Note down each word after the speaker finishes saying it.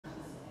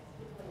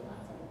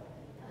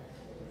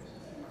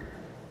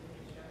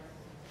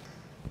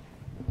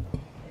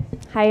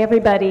Hi,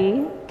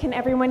 everybody. Can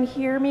everyone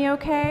hear me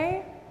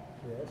okay?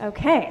 Yes.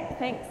 Okay,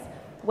 thanks.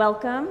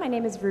 Welcome. My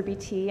name is Ruby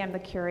T. I'm the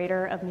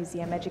curator of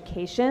museum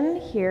education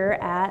here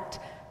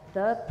at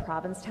the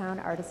Provincetown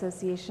Art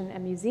Association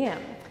and Museum.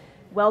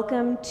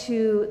 Welcome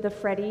to the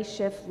Fredi,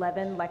 Schiff,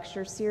 Levin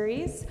lecture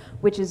series,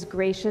 which is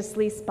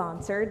graciously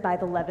sponsored by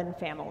the Levin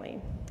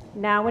family.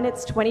 Now in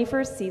its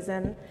 21st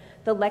season,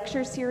 the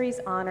lecture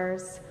series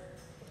honors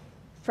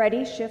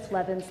Fredi, Schiff,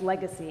 Levin's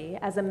legacy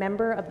as a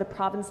member of the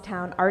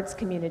Provincetown arts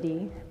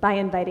community by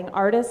inviting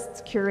artists,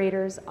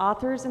 curators,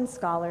 authors, and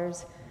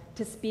scholars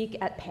to speak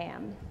at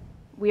PAM.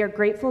 We are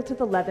grateful to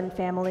the Levin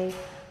family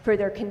for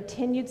their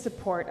continued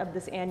support of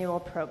this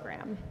annual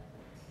program.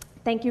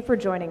 Thank you for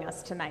joining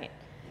us tonight.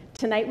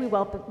 Tonight we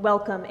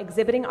welcome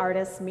exhibiting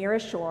artist Mira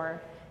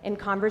Schor in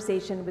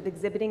conversation with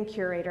exhibiting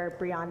curator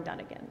Breon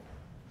Dunnigan.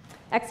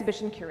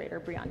 Exhibition curator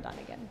Breon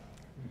Dunnigan.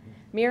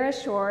 Mira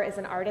Schor is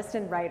an artist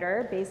and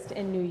writer based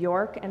in New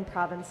York and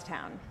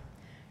Provincetown.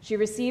 She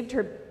received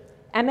her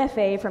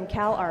MFA from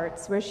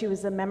CalArts, where she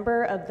was a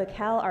member of the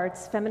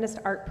CalArts Feminist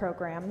Art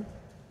Program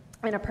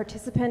and a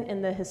participant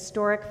in the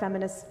historic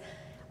feminist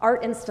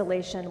art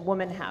installation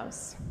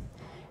Womanhouse.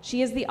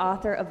 She is the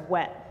author of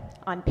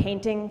Wet on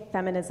painting,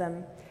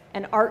 feminism,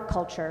 and art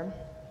culture,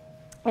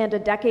 and A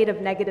Decade of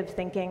Negative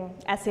Thinking,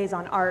 essays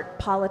on art,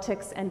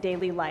 politics, and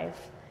daily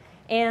life,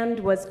 and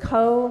was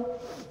co-editor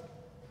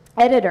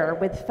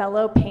with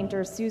fellow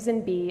painter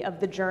Susan B. of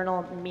the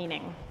journal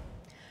Meaning.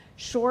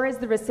 Schor is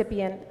the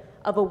recipient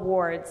of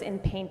awards in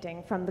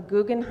painting from the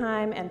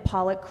Guggenheim and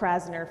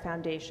Pollock-Krasner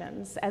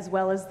Foundations, as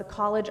well as the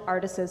College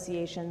Art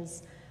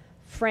Association's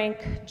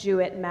Frank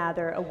Jewett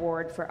Mather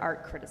Award for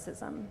Art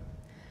Criticism.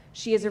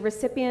 She is a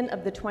recipient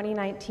of the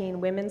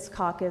 2019 Women's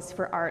Caucus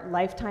for Art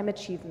Lifetime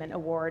Achievement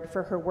Award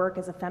for her work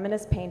as a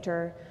feminist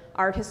painter,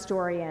 art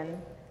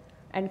historian,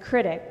 and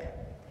critic,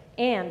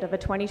 and of a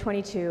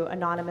 2022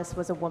 Anonymous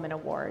Was a Woman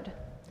Award.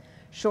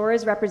 Schor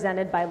is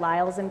represented by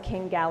Lyles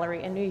King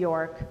Gallery in New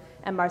York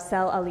and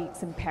Marcelle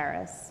Alix in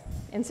Paris.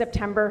 In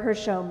September, her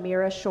show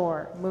Mira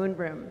Schor, Moon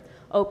Room,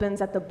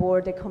 opens at the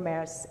Bourse de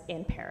Commerce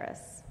in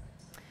Paris.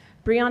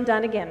 Breon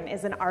Dunnigan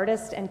is an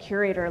artist and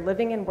curator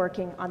living and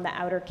working on the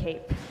Outer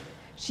Cape.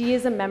 She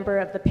is a member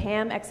of the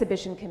PAM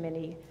Exhibition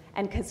Committee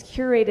and has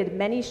curated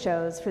many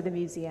shows for the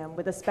museum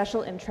with a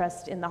special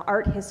interest in the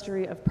art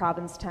history of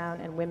Provincetown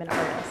and women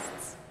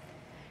artists.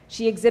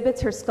 She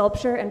exhibits her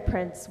sculpture and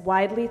prints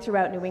widely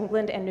throughout New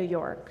England and New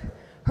York.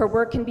 Her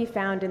work can be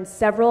found in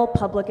several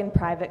public and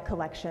private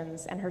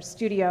collections, and her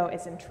studio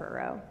is in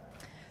Truro.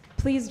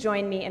 Please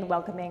join me in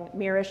welcoming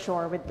Mira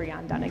Schor with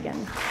Breon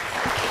Dunnigan.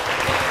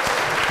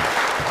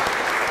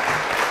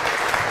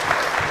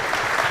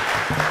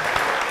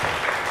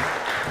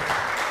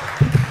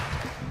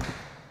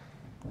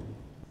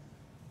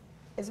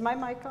 Is my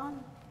mic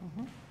on?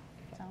 Mm-hmm.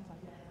 Sounds like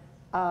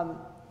it.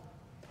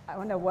 I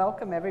want to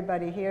welcome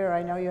everybody here.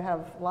 I know you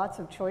have lots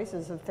of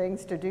choices of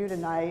things to do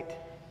tonight,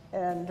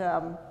 and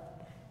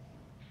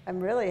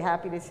I'm really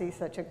happy to see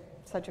such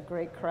a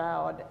great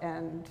crowd.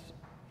 And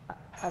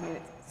I mean,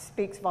 it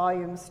speaks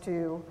volumes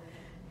to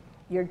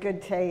your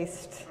good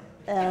taste.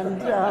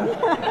 And it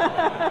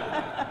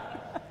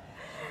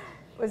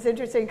was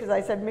interesting because I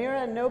said,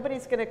 Mira,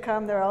 nobody's going to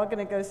come. They're all going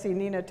to go see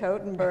Nina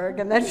Totenberg.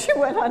 And then she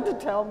went on to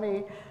tell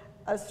me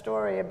a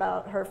story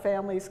about her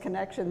family's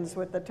connections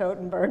with the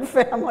Totenberg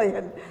family,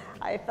 and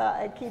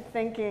I keep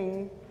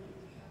thinking,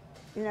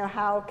 you know,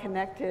 how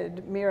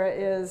connected Mira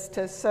is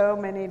to so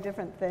many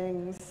different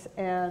things,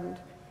 and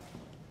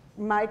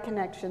my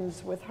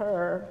connections with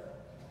her,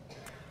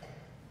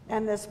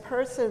 and this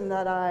person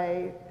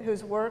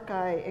whose work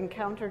I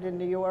encountered in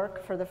New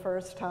York for the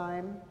first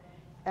time,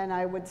 and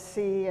I would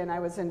see, and I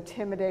was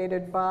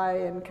intimidated by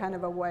in kind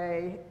of a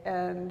way,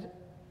 and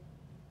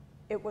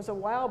it was a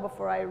while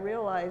before I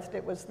realized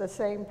it was the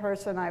same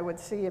person I would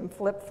see in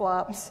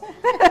flip-flops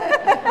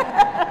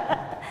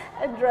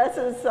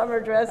and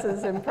summer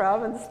dresses in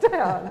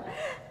Provincetown,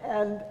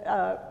 and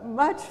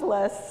much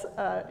less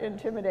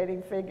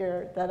intimidating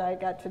figure that I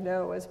got to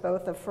know as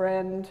both a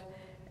friend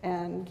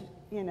and,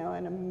 you know,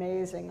 an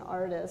amazing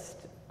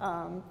artist.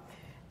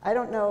 I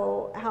don't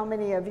know how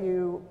many of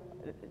you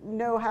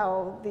know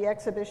how the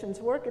exhibitions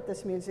work at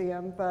this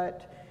museum,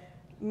 but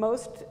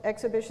most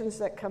exhibitions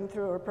that come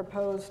through are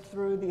proposed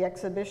through the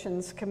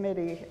exhibitions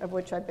committee, of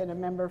which I've been a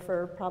member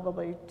for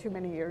probably too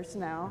many years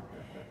now.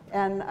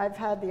 And I've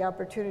had the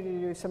opportunity to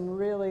do some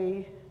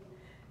really,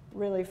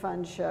 really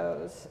fun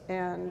shows.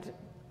 And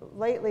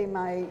lately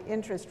my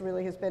interest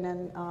really has been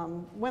in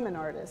women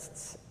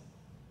artists.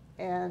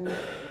 And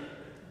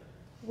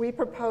we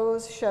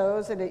propose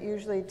shows, and it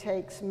usually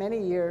takes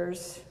many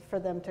years for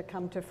them to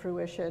come to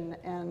fruition.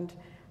 And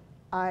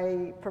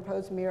I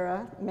proposed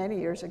Mira many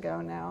years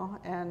ago now,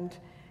 and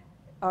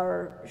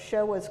our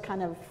show was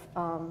kind of,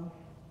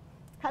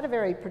 had a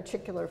very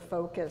particular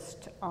focus,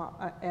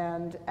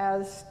 and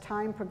as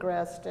time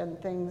progressed and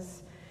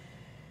things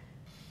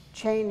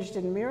changed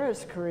in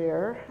Mira's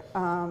career,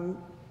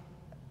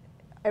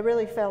 I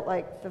really felt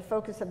like the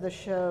focus of the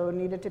show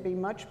needed to be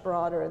much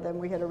broader than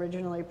we had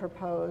originally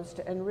proposed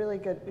and really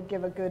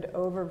give a good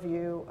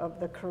overview of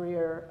the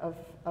career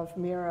of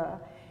Mira.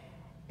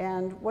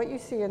 And what you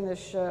see in this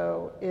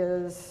show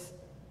is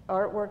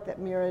artwork that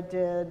Mira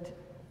did,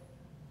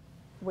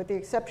 with the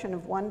exception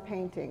of one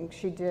painting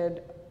she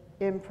did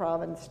in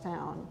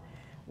Provincetown,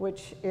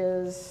 which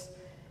is,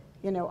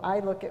 you know, I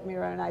look at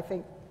Mira and I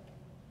think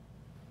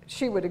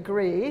she would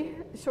agree,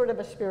 sort of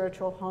a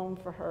spiritual home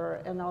for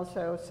her, and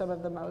also some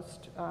of the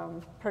most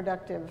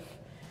productive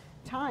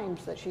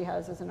times that she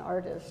has as an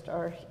artist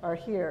are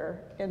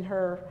here in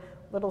her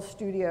little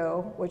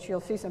studio, which you'll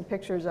see some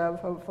pictures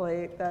of,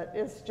 hopefully, that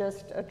is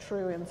just a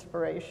true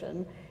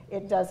inspiration.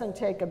 It doesn't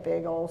take a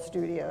big old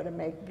studio to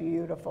make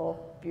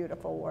beautiful,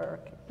 beautiful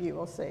work, you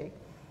will see.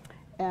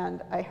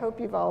 And I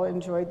hope you've all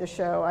enjoyed the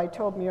show. I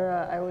told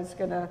Mira I was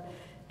gonna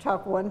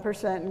talk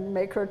 1% and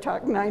make her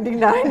talk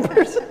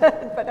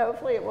 99%, but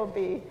hopefully it will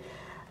be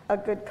a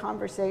good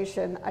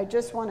conversation. I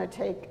just want to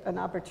take an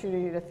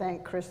opportunity to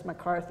thank Chris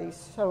McCarthy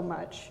so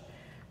much,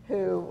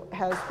 who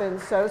has been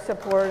so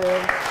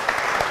supportive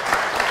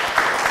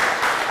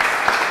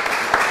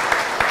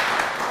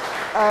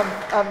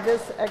of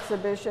this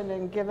exhibition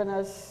and given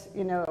us,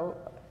 you know,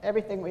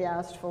 everything we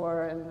asked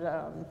for, and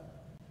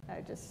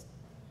I just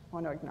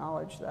want to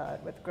acknowledge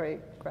that with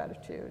great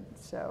gratitude.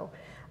 So.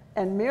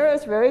 And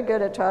Mira's very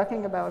good at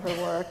talking about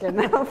her work, and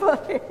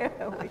hopefully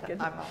we can.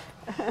 I'm up.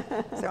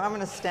 So I'm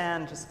going to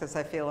stand just because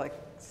I feel like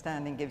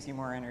standing gives you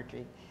more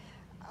energy.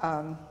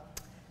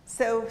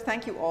 So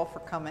thank you all for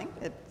coming.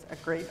 It's a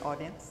great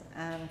audience,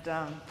 and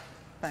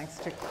thanks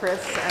to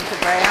Chris and to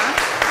Brea.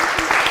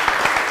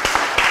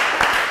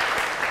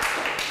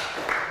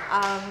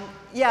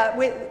 Yeah,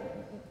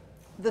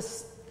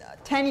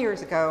 10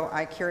 years ago,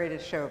 I curated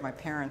a show of my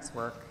parents'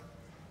 work.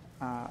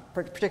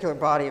 Particular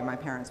body of my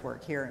parents'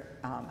 work here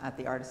at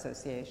the Art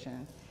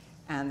Association.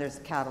 And there's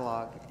a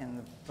catalog in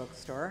the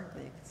bookstore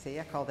that you can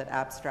see. I called it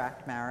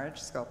Abstract Marriage,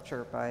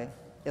 sculpture by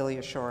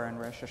Mira Schor and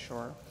Mira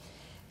Schor.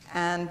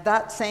 And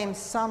that same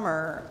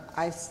summer,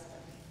 I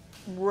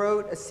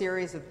wrote a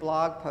series of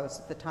blog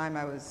posts. At the time,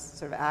 I was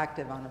sort of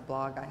active on a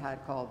blog I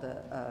had called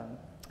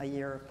A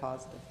Year of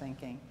Positive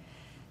Thinking.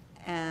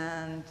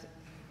 And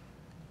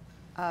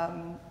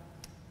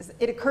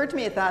it occurred to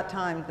me at that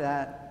time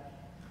that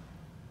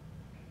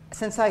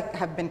since I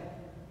have been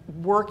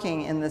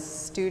working in this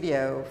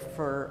studio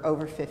for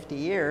over 50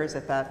 years,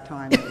 at that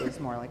time it was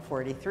more like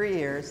 43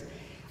 years,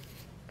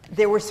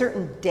 there were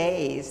certain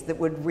days that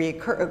would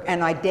reoccur,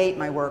 and I date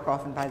my work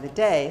often by the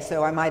day,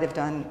 so I might have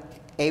done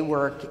a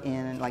work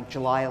in like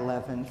July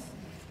 11th,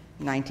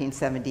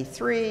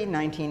 1973,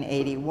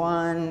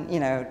 1981, you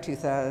know,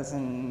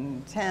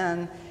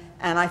 2010,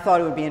 and I thought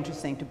it would be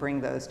interesting to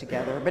bring those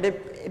together.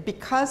 But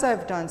because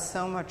I've done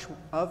so much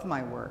of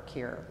my work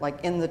here,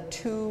 like in the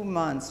 2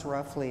 months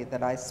roughly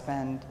that I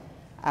spend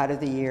out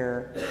of the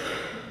year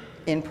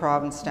in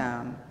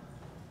Provincetown,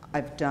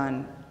 I've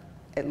done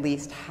at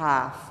least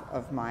half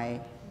of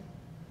my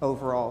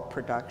overall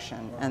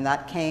production. And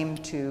that came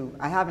to,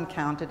 I haven't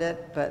counted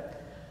it,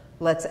 but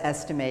let's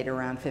estimate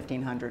around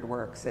 1,500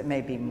 works. It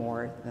may be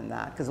more than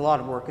that, because a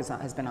lot of work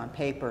has been on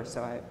paper,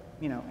 so I,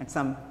 you know, in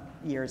some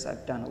years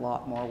I've done a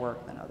lot more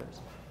work than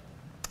others.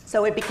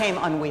 So it became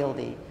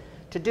unwieldy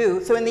to do.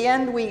 So in the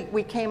end,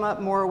 we came up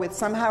more with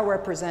somehow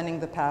representing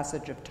the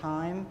passage of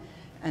time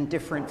and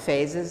different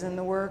phases in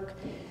the work.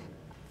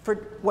 For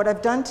what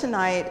I've done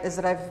tonight is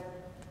that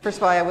first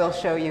of all, I will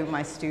show you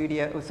my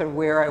studio, sort of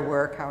where I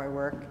work, how I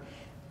work.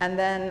 And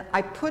then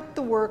I put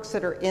the works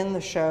that are in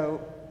the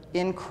show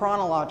in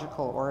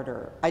chronological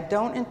order. I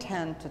don't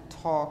intend to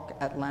talk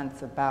at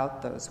length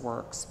about those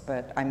works,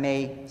 but I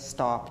may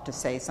stop to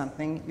say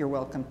something. You're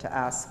welcome to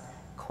ask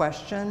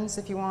questions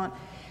if you want.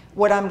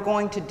 What I'm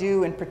going to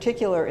do in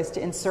particular is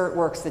to insert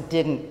works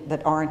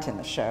that aren't in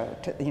the show,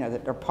 you know,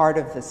 that are part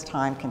of this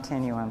time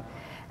continuum,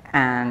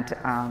 and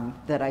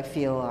that I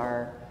feel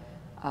are,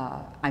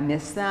 I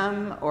miss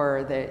them,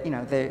 or that, you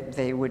know,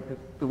 it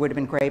would have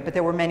been great, but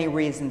there were many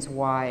reasons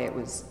why it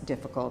was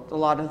difficult. A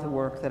lot of the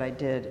work that I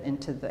did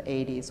into the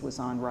 80s was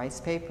on rice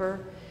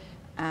paper,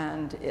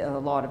 and a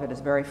lot of it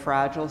is very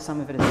fragile. Some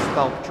of it is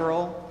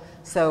sculptural.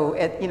 So,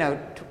 you know,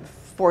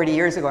 40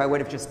 years ago, I would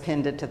have just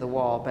pinned it to the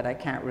wall, but I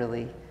can't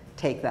really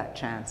take that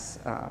chance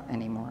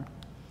anymore.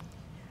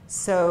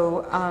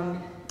 So,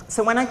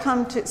 so when I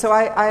come to, so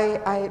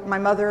my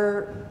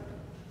mother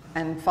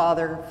and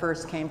father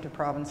first came to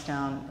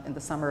Provincetown in the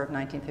summer of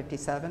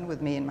 1957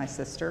 with me and my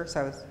sister.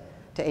 So I was,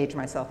 to age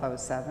myself, I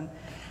was 7.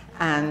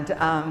 And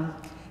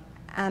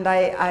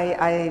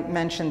I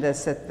mentioned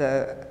this at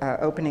the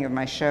opening of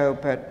my show,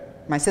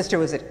 but my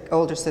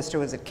older sister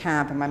was at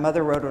camp, and my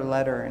mother wrote a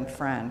letter in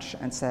French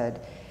and said,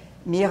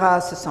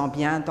 "Mira se sent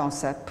bien dans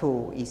sa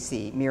peau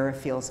ici." Mira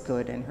feels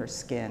good in her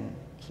skin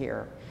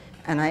here.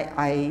 And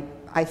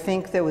I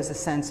think there was a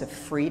sense of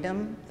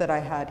freedom that I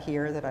had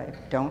here that I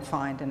don't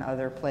find in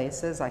other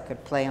places. I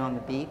could play on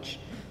the beach,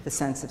 the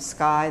sense of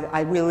sky.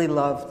 I really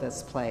loved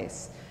this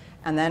place.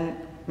 And then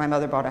my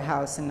mother bought a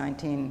house in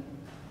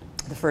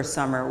The first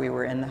summer we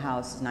were in the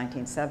house was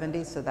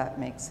 1970, so that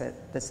makes it,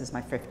 this is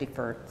my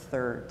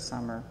 53rd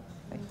summer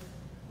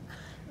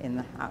in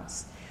the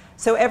house.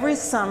 So every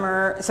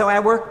summer, so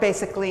I work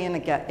basically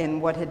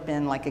in what had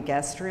been like a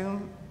guest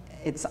room.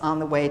 It's on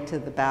the way to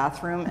the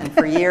bathroom, and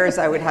for years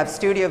I would have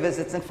studio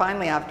visits, and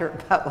finally after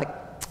about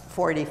like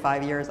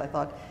 45 years I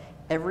thought,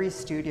 every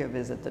studio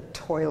visit, the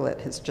toilet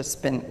has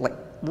just been like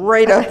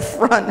right up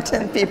front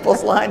in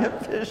people's line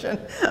of vision.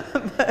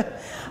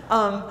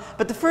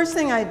 But the first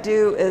thing I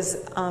do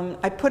is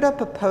I put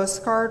up a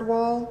postcard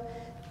wall,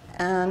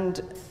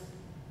 and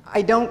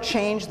I don't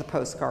change the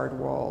postcard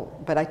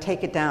wall, but I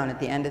take it down at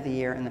the end of the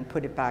year and then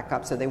put it back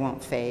up so they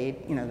won't fade,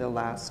 you know, they'll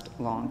last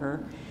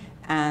longer.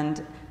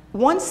 And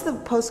once the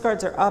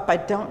postcards are up, I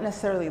don't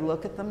necessarily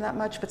look at them that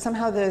much, but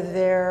somehow they're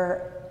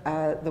there.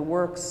 The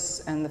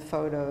works and the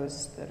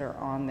photos that are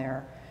on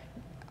there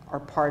are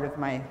part of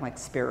my like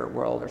spirit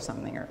world or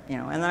something, or you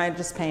know. And then I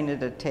just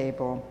painted a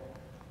table.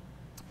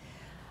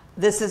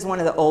 This is one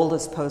of the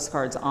oldest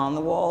postcards on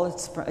the wall.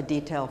 It's a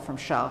detail from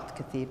Chartres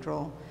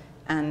Cathedral,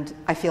 and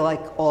I feel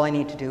like all I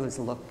need to do is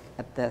look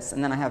at this.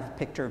 And then I have a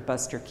picture of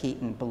Buster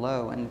Keaton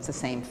below, and it's the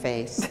same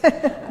face.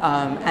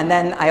 And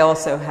then I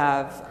also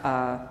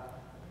have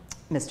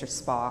Mr.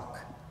 Spock,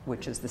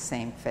 which is the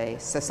same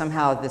face. So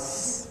somehow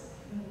this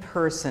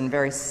person,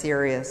 very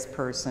serious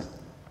person,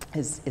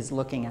 is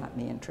looking at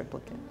me in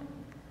triplicate.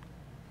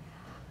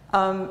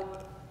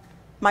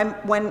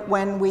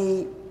 When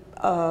we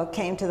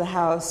came to the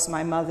house,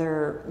 my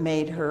mother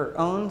made her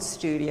own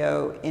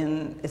studio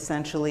in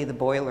essentially the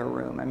boiler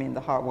room. I mean,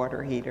 the hot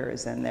water heater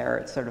is in there.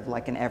 It's sort of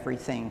like an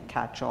everything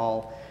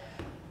catch-all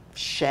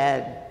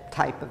shed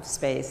type of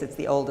space. It's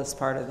the oldest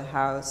part of the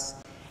house.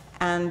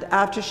 And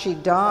after she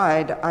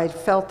died, I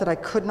felt that I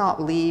could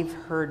not leave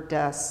her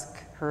desk,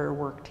 her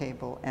work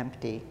table,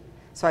 empty.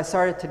 So I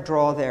started to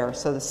draw there.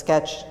 So the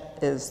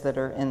sketches that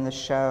are in the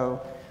show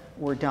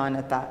were done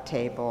at that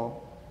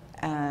table.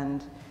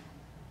 And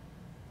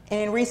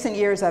in recent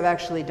years, I've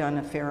actually done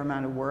a fair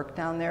amount of work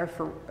down there.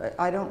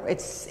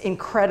 It's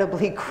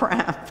incredibly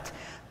cramped,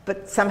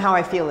 but somehow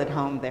I feel at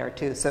home there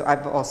too. So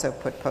I've also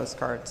put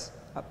postcards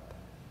up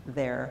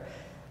there.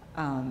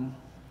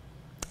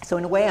 So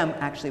in a way, I'm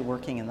actually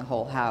working in the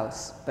whole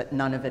house, but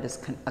none of it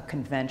is a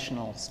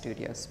conventional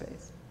studio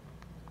space.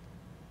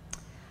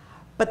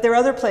 But there are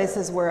other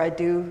places where I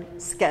do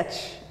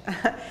sketch.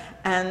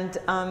 And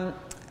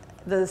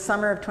the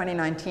summer of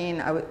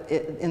 2019,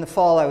 in the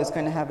fall, I was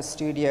going to have a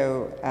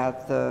studio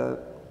at the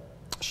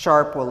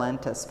Sharpe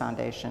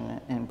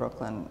Foundation in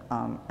Brooklyn.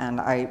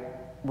 And I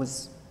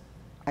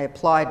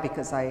applied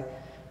because I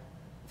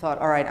thought,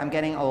 all right, I'm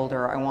getting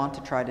older. I want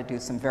to try to do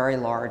some very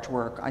large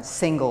work, a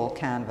single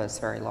canvas,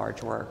 very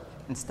large work,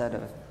 instead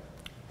of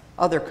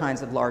other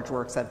kinds of large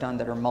works I've done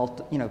that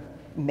are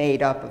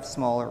made up of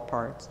smaller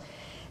parts.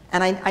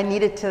 And I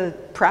needed to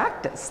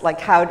practice, like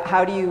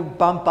how do you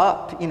bump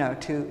up,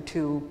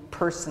 to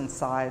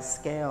person-size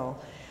scale.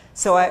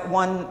 So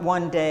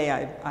one day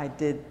I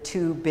did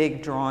 2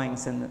 big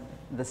drawings in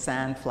the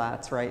sand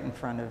flats right in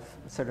front of,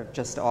 sort of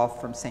just off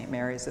from St.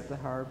 Mary's at the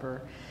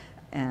harbor.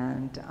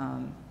 And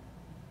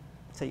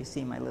so you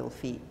see my little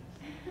feet.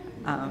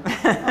 And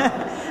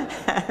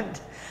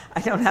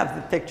I don't have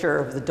the picture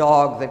of the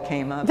dog that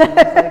came up. And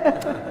I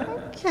was like,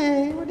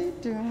 okay, what are you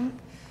doing?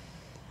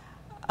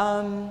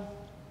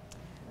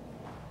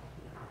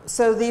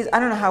 So these, I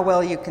don't know how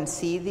well you can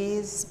see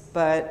these,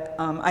 but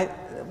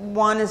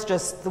one is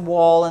just the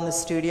wall in the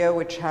studio,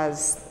 which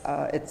has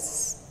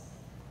its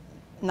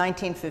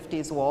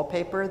 1950s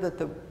wallpaper that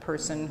the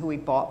person who we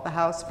bought the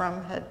house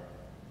from had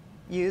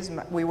used.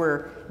 We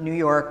were New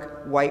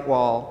York white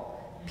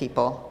wall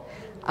people,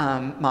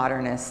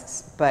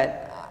 modernists,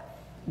 but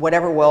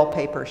whatever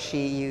wallpaper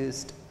she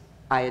used,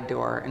 I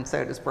adore, and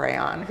so does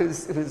Brayon,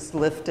 who's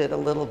lifted a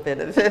little bit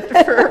of it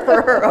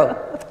for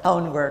her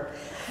own work.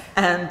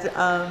 And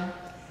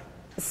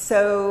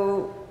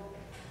so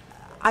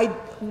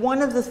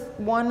one of the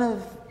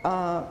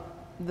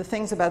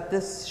things about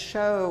this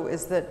show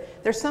is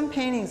that there's some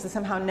paintings that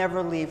somehow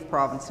never leave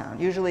Provincetown.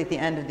 Usually at the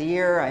end of the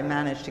year, I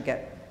manage to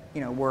get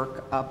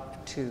work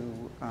up to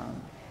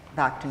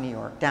back to New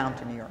York, down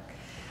to New York.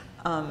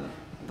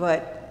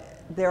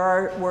 But there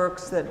are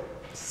works that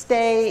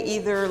stay,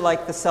 either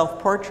like the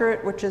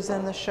self-portrait, which is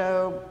in the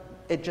show.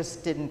 It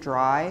just didn't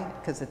dry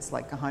because it's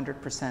like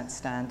 100%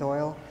 stand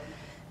oil.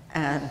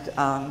 And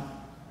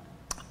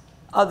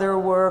other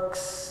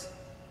works,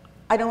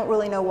 I don't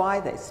really know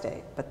why they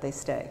stay, but they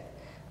stay.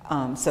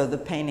 So the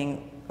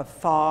painting of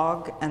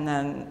Fog, and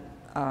then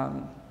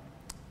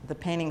the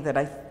painting that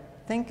I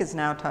think is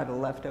now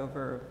titled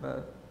Leftover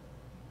of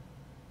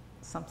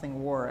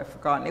something war, I've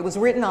forgotten. It was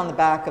written on the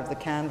back of the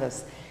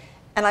canvas.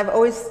 And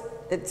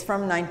it's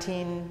from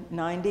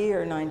 1990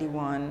 or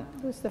 91.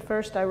 It was the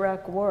first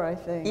Iraq War, I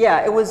think.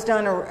 Yeah, it was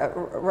done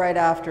right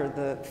after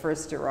the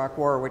first Iraq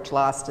War, which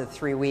lasted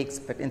 3 weeks,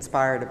 but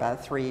inspired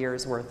about 3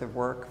 years worth of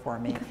work for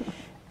me.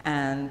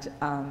 And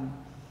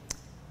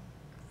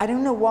I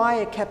don't know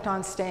why it kept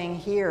on staying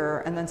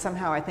here, and then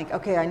somehow I think,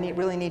 okay, I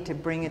really need to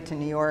bring it to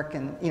New York,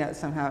 and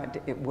somehow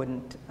it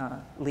wouldn't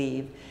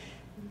leave.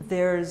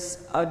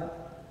 There's a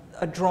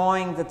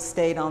drawing that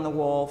stayed on the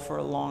wall for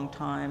a long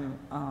time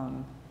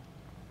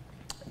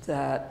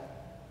that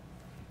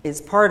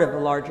is part of a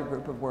larger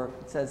group of work.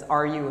 It says,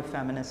 "Are you a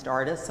feminist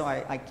artist?" So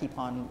I keep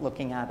on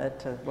looking at it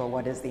to, well,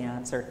 what is the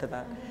answer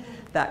to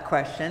that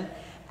question?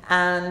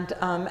 And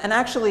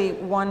actually,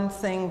 one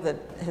thing that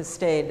has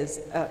stayed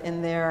is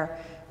in there.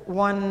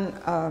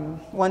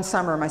 One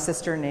summer, my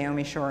sister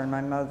Naomi Schor and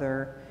my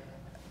mother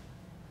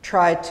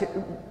tried to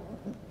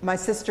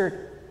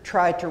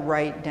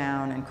write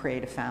down and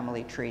create a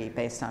family tree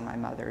based on my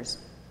mother's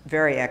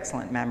very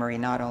excellent memory,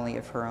 not only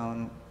of her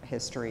own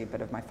history,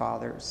 but of my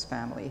father's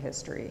family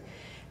history.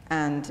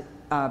 And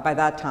by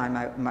that time,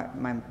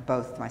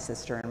 both my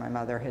sister and my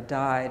mother had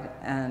died.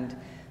 And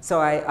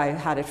so I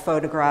had it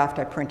photographed,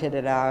 I printed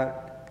it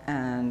out,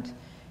 and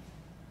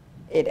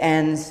it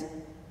ends,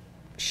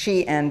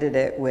 she ended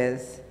it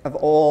with, of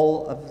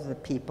all of the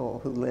people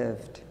who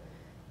lived,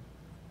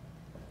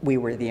 we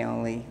were the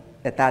only,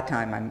 at that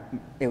time,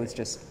 it was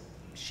just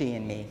she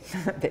and me,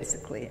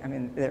 basically. I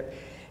mean, the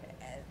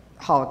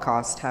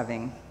Holocaust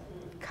having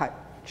cut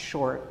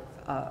short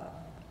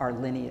our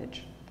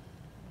lineage.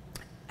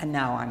 And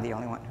now I'm the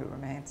only one who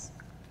remains.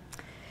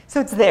 So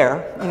it's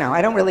there,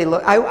 I don't really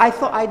look, I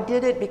thought I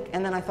did it,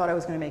 and then I thought I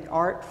was going to make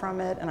art from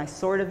it, and I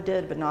sort of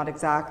did, but not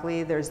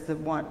exactly. There's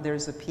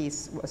a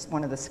piece,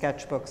 one of the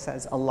sketchbooks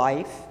says, "A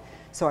Life,"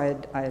 so I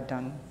had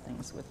done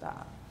things with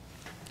that.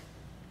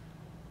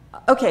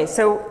 Okay,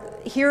 so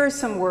here are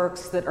some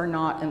works that are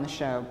not in the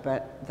show,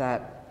 but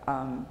that,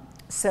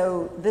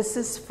 so this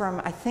is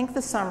from, I think,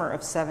 the summer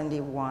of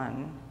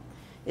 '71.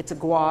 It's a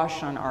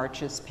gouache on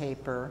Arches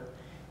paper,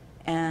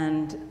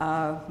 and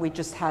we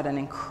just had an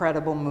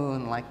incredible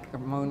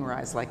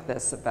moonrise like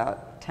this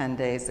about 10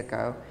 days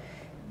ago.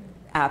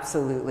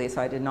 Absolutely,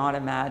 so I did not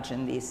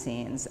imagine these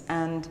scenes.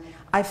 And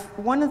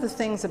one of the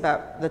things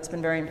that's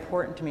been very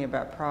important to me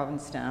about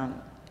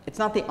Provincetown, it's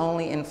not the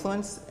only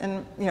influence,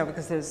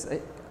 because there's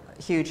a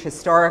huge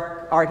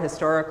art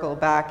historical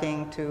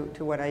backing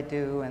to what I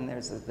do, and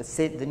there's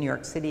the New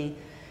York City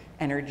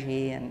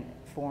energy and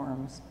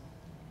forms.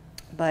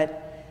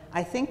 But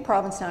I think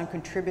Provincetown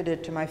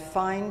contributed to my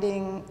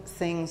finding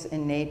things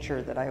in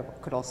nature that I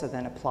could also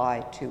then apply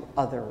to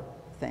other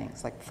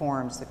things, like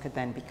forms that could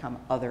then become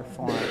other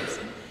forms.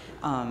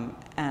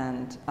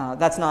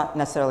 That's not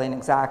necessarily an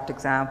exact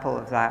example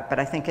of that, but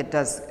I think it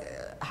does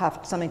have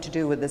something to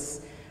do with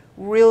this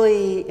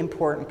really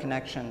important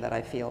connection that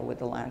I feel with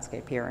the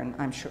landscape here, and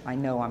I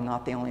know I'm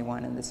not the only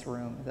one in this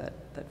room that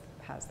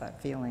has that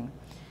feeling.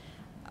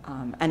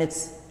 And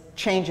it's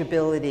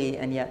changeability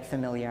and yet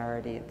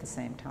familiarity at the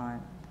same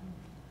time.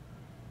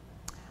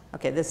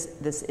 Okay, this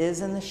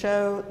is in the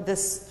show.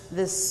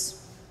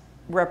 This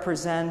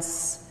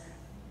represents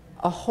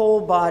a whole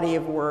body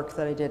of work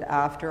that I did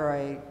after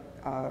I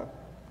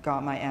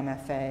got my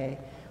MFA,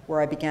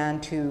 where I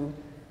began to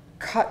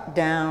cut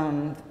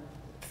down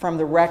from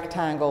the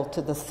rectangle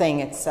to the thing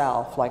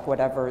itself, like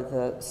whatever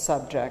the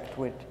subject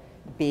would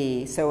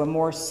be, so a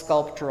more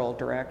sculptural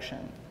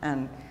direction.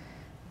 And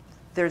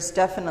there's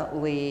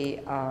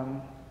definitely,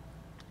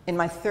 in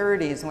my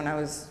 30s, when I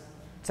was,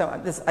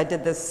 I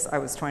did this, I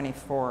was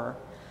 24.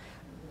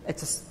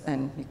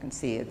 And you can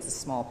see it's a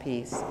small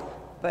piece.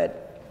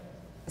 But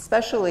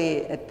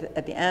especially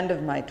at the end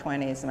of my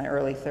 20s and my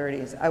early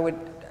 30s,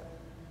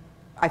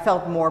 I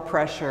felt more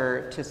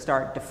pressure to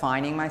start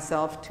defining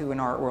myself to an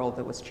art world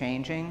that was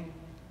changing.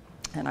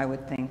 And I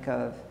would think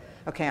of,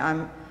 okay,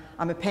 I'm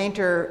a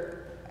painter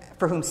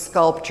for whom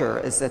sculpture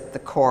is at the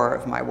core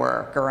of my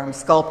work, or I'm a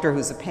sculptor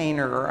who's a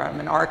painter, or I'm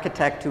an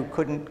architect who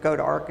couldn't go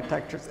to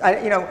architecture.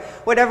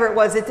 Whatever it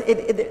was,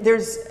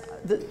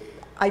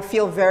 I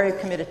feel very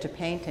committed to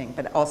painting,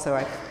 but also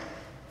I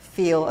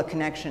feel a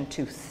connection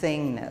to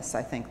thingness.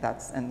 I think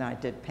that's, and I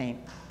did paint,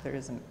 there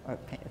isn't a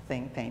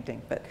thing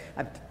painting, but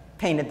I've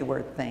painted the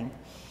word thing.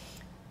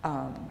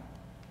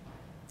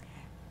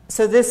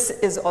 So this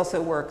is also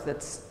work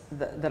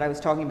that I was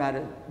talking about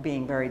it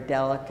being very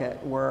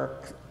delicate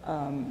work.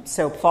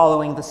 So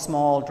following the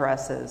small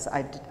dresses,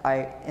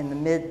 in the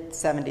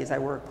mid-'70s, I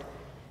worked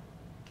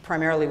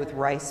primarily with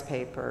rice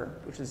paper,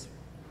 which is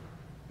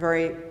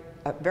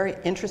a very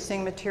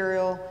interesting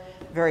material,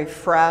 very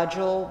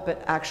fragile,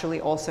 but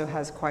actually also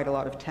has quite a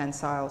lot of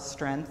tensile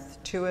strength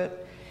to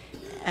it,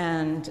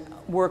 and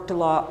worked a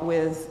lot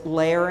with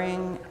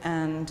layering.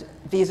 And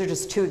these are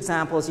just two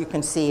examples. You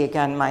can see,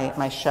 again,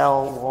 my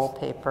shell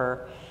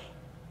wallpaper.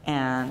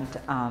 And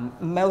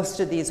most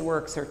of these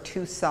works are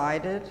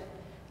two-sided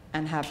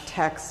and have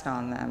text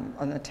on them.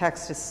 And the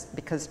text is,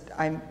 because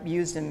I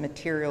used a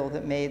material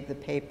that made the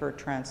paper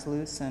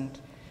translucent,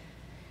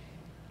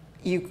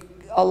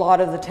 a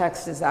lot of the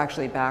text is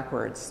actually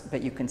backwards,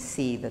 but you can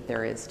see that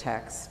there is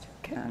text.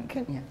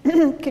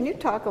 Can you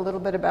talk a little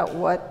bit about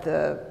what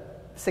the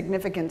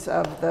significance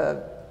of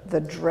the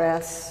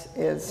dress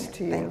is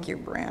to you? Thank you,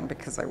 Bran,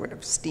 because I would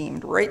have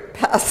steamed right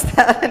past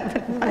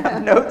that. I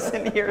have notes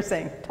in here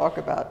saying, talk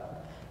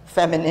about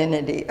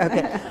Femininity,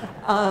 okay.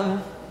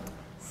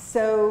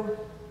 So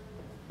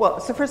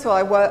first of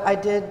all, I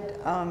did,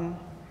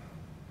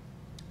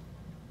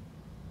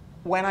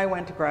 when I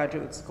went to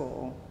graduate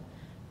school,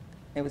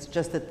 it was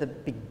just at the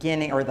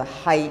beginning, or the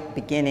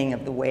beginning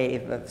of the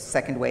wave of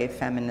second wave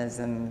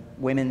feminism,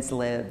 women's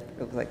lib.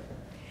 It was like,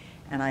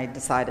 and I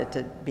decided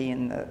to be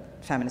in the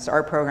feminist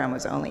art program. I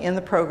was only in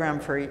the program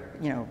for,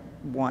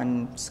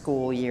 one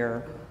school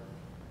year.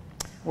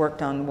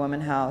 Worked on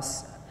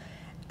Womanhouse.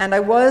 And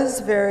I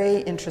was very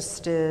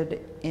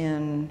interested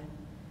in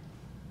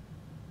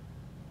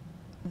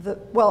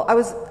I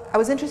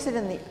was interested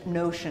in the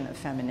notion of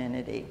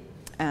femininity.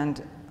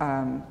 And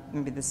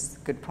maybe this is a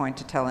good point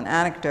to tell an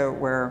anecdote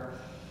where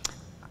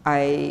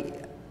I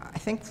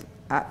think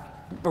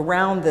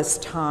around this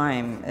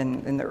time,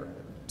 in the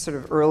sort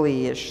of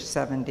early-ish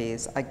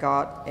 70s, I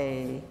got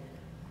a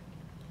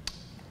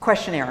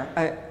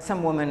questionnaire.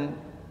 Some woman,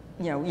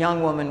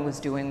 young woman was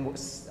doing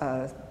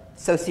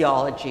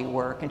sociology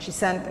work, and she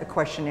sent a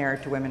questionnaire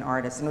to women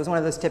artists, and it was one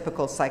of those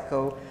typical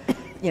psycho,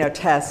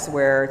 tests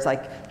where it's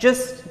like,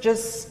 just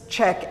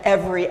check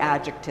every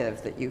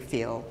adjective that you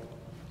feel,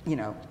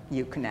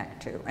 you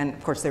connect to. And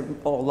of course, a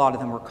lot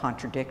of them were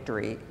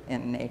contradictory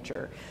in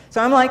nature.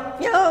 So I'm like,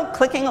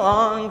 clicking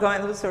along,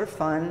 going, it was sort of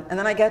fun, and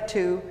then I get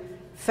to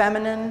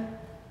feminine.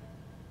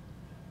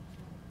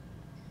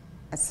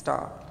 I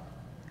stopped.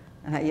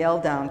 And I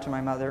yelled down to my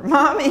mother,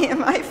 "Mommy,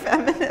 am I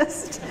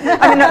feminist?"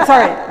 I mean, no,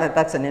 sorry,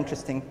 that's an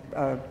interesting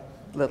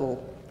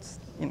little,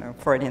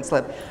 Freudian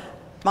slip.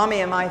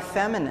 "Mommy, am I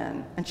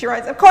feminine?" And she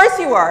writes, "Of course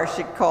you are,"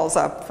 she calls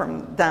up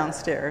from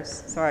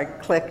downstairs. So I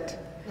clicked,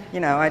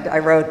 I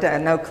wrote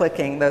down, no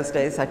clicking those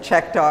days. I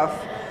checked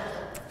off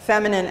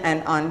feminine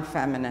and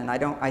unfeminine.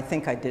 I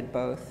think I did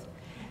both.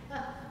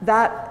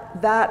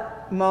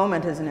 That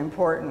moment is an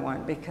important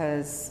one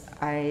because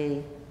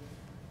I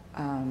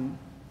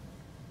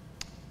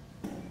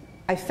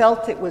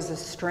felt it was a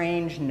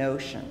strange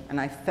notion,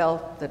 and I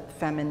felt that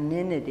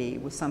femininity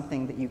was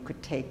something that you could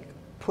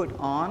put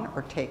on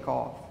or take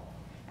off,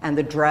 and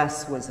the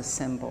dress was a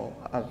symbol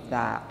of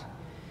that.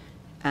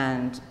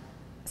 And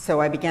so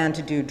I began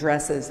to do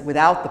dresses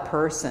without the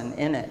person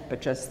in it,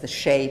 but just the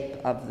shape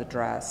of the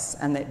dress,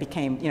 and it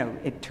became,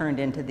 it turned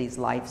into these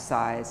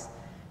life-size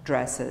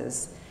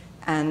dresses.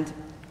 And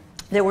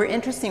there were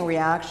interesting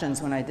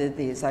reactions when I did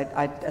these.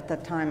 At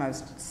that time, I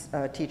was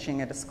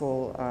teaching at a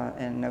school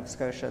in Nova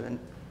Scotia, the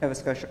Nova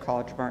Scotia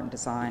College of Art and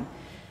Design,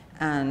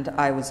 and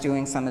I was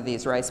doing some of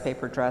these rice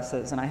paper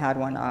dresses, and I had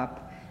one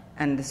up,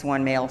 and this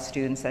one male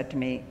student said to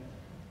me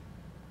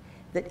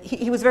that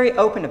he was very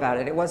open about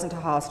it. It wasn't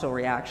a hostile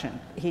reaction.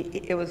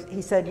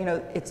 He said,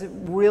 it's a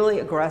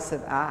really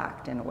aggressive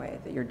act in a way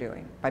that you're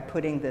doing by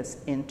putting this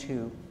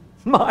into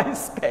my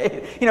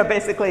space.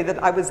 Basically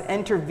that I was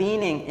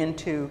intervening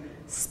into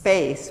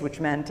space, which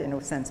meant, in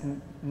a sense,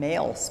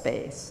 male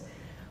space,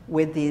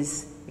 with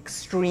these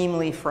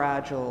extremely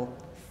fragile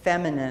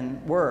feminine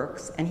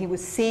works, and he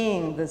was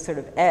seeing the sort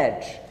of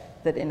edge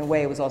that, in a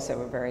way, was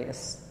also a very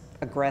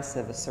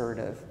aggressive,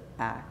 assertive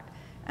act.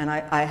 And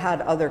I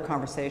had other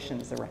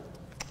conversations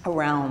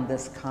around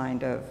this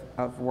kind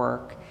of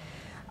work.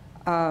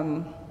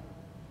 And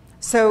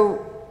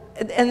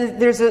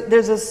there's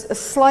a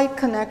slight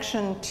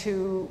connection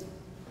to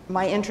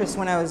my interest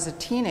when I was a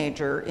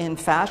teenager in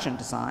fashion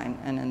design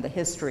and in the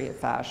history of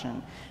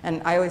fashion.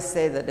 And I always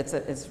say that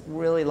it's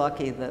really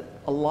lucky that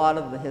a lot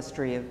of the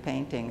history of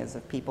painting is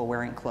of people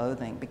wearing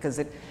clothing,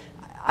 because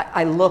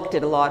I looked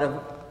at a lot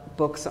of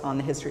books on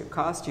the history of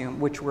costume,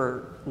 which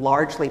were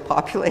largely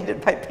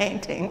populated by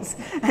paintings,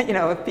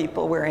 of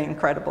people wearing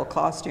incredible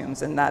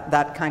costumes, and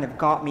that kind of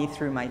got me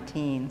through my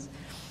teens.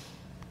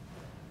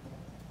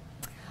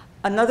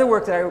 Another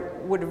work that I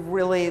would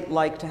really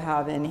like to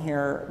have in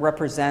here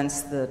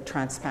represents the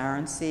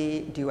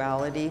transparency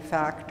duality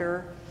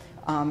factor,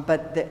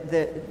 but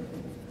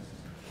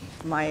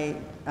my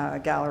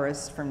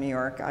gallerist from New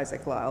York,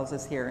 Isaac Lyles,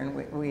 is here, and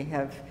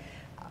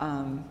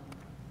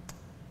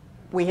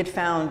we had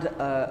found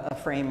a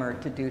framer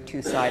to do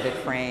two-sided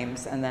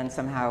frames, and then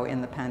somehow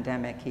in the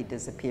pandemic he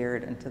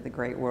disappeared into the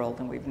great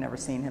world, and we've never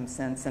seen him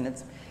since, and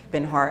it's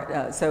been hard.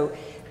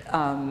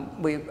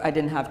 I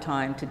didn't have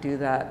time to do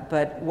that.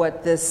 But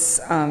what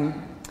this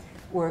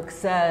work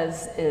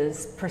says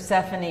is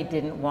Persephone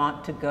didn't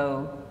want to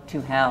go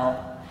to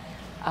hell,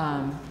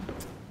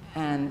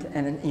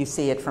 and you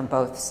see it from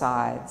both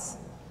sides.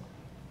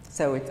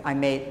 So I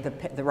made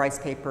the rice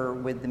paper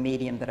with the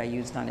medium that I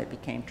used on it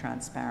became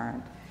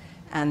transparent.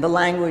 And the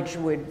language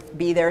would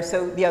be there.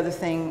 So the other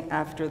thing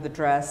after the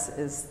dress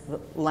is the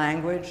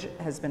language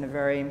has been a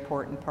very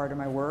important part of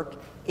my work,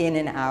 in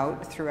and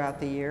out throughout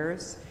the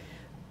years.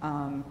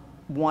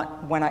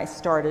 When I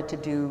started to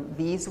do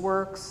these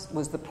works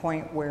was the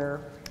point where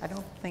I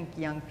don't think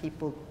young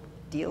people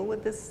deal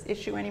with this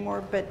issue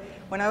anymore, but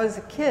when I was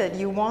a kid,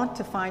 you want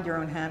to find your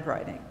own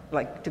handwriting.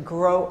 Like, to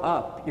grow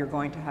up, you're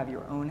going to have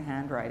your own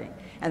handwriting.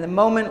 And the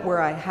moment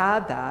where I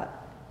had that,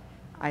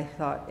 I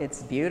thought,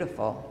 it's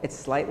beautiful.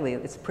 It's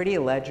pretty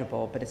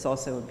illegible, but it's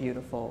also a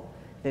beautiful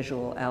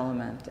visual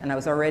element. And I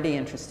was already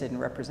interested in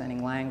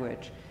representing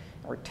language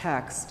or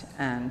text,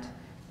 and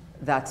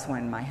that's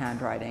when my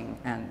handwriting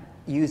and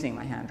using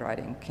my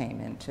handwriting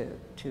came into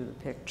the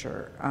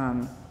picture.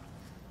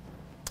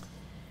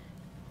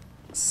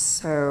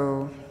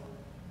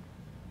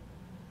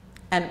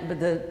 But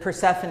the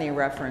Persephone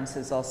reference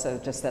is also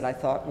just that I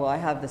thought, well, I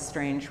have this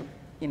strange,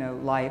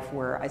 life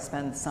where I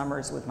spend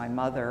summers with my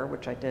mother,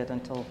 which I did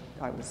until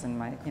I was in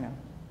my,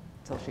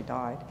 until she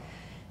died.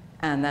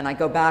 And then I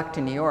go back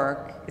to New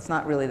York. It's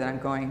not really that I'm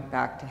going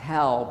back to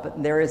hell,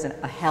 but there is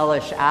a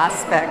hellish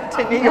aspect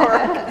to New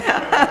York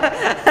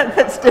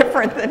that's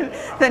different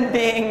than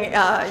being,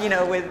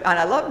 and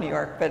I love New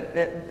York, but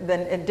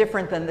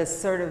different than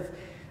this sort of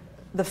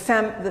the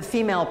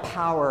female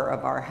power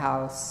of our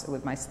house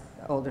with my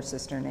older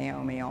sister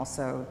Naomi,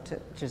 also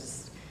to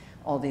just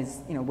all these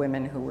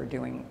women who were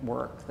doing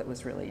work that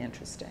was really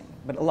interesting.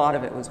 But a lot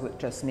of it was with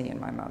just me and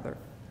my mother.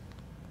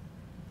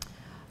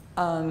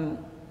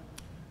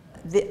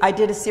 I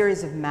did a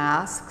series of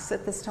masks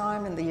at this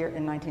time in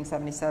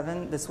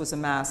 1977. This was a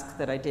mask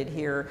that I did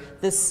here.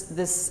 It's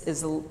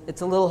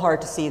a little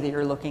hard to see that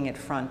you're looking at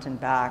front and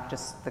back,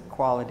 just the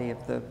quality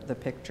of the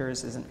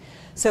pictures isn't.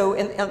 So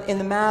in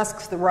the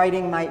masks, the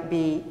writing might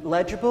be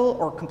legible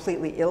or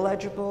completely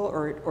illegible,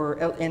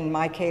 or in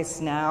my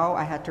case now,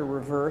 I had to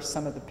reverse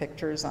some of the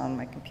pictures on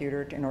my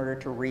computer in order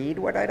to read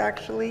what I'd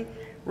actually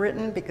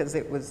written, because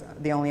it was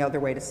the only other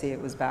way to see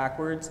it was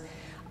backwards.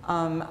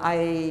 I'm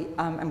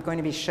going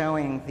to be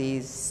showing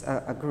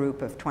a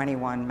group of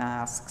 21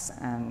 masks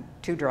and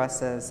 2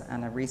 dresses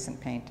and a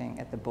recent painting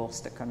at the Bourse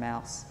de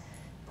Commerce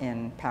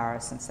in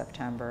Paris in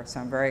September. So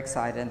I'm very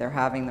excited. They're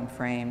having them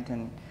framed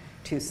in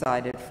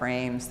 2-sided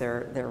frames.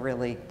 They're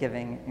really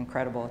giving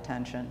incredible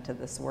attention to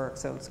this work.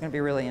 So it's going to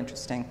be really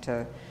interesting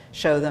to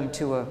show them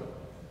to a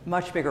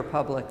much bigger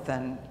public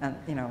than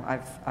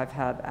I've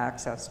had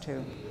access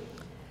to.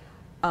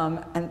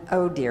 And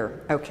oh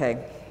dear,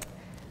 okay.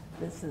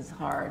 This is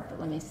hard, but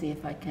let me see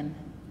if I can't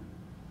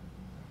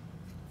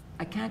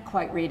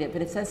quite read it,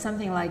 but it says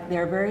something like,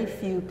 there are very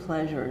few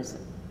pleasures.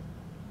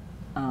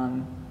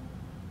 And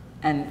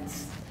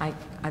I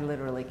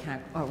literally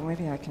can't, oh,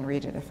 maybe I can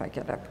read it if I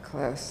get up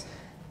close.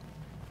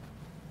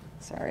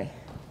 Sorry.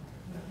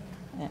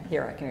 Yeah,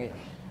 here, I can read it.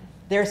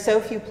 There are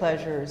so few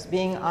pleasures,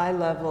 being eye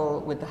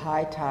level with the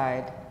high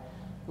tide,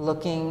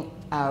 looking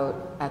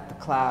out at the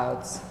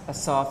clouds, a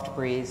soft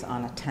breeze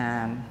on a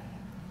tan.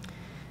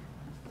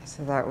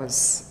 So that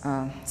was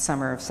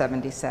summer of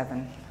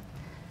 '77.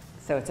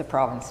 So it's a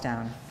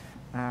Provincetown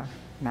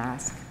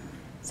mask,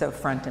 so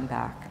front and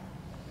back.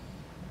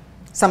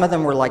 Some of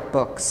them were like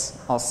books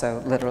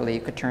also, literally. You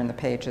could turn the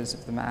pages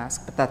of the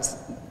mask, but that's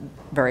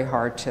very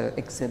hard to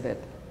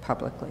exhibit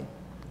publicly.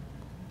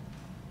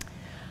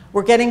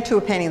 We're getting to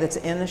a painting that's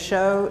in the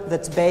show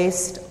that's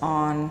based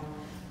on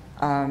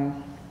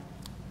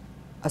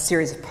a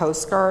series of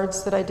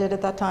postcards that I did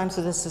at that time.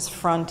 So this is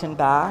front and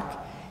back.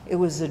 It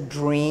was a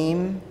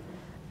dream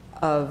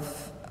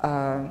of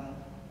an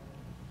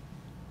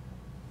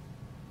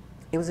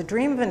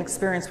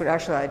experience which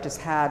actually I just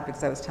had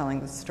because I was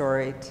telling the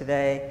story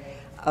today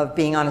of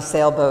being on a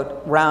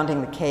sailboat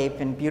rounding the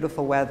Cape in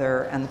beautiful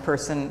weather, and the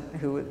person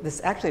who,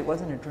 it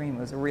wasn't a dream, it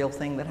was a real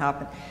thing that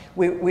happened.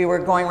 We were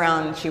going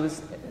around, and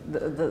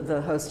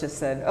the hostess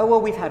said, oh,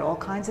 well, we've had all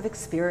kinds of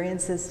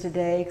experiences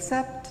today,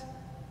 except,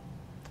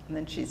 and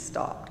then she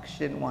stopped because she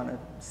didn't want to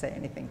say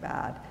anything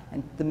bad.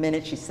 And the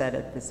minute she said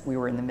it, we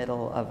were in the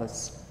middle of a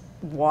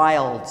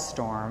wild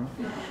storm,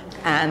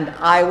 and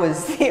I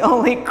was the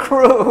only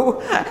crew,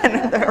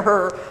 and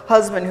her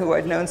husband, who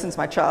I'd known since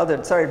my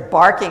childhood, started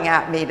barking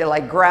at me to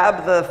like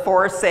grab the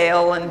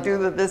foresail and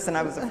do this, and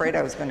I was afraid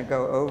I was going to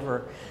go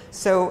over.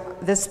 So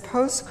this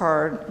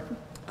postcard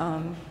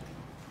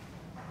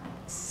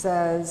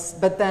says,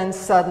 but then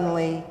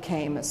suddenly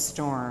came a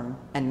storm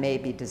and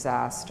maybe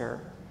disaster.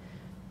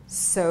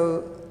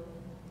 So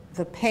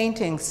the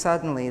painting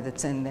suddenly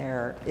that's in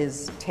there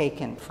is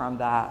taken from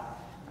that.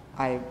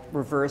 I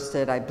reversed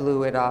it, I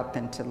blew it up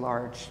into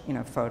large,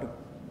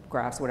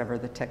 photographs, whatever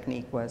the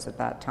technique was at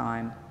that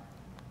time.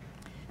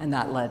 And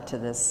that led to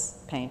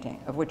this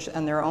painting,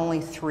 and there are only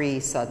 3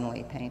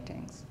 suddenly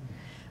paintings.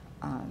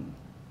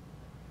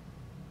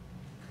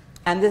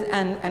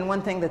 And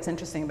one thing that's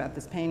interesting about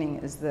this painting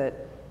is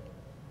that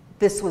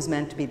this was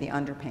meant to be the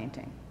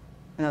underpainting.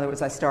 In other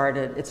words,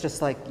 it's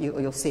just like,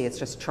 you'll see, it's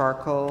just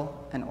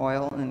charcoal and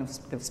oil, and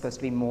it was supposed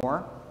to be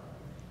more.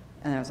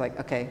 And I was like,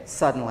 okay,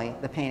 suddenly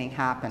the painting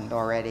happened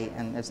already,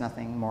 and there's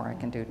nothing more I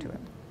can do to it.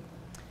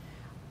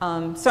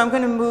 So I'm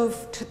going to move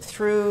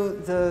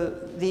through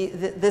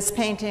this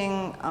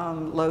painting,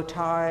 Low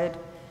Tide,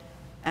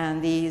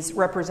 and these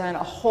represent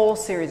a whole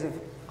series of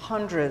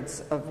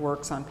hundreds of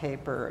works on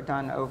paper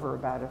done over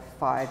about a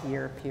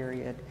 5-year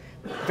period,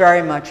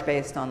 very much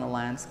based on the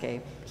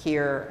landscape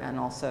here, and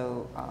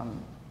also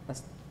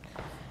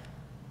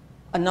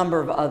a number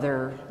of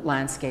other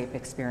landscape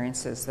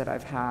experiences that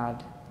I've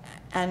had.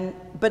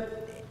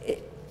 But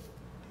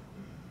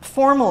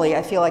formally,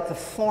 I feel like the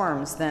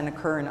forms then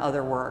occur in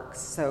other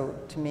works. So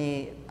to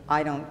me,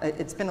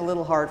 it's been a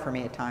little hard for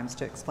me at times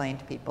to explain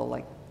to people,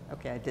 like,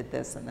 okay, I did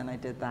this and then I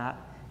did that,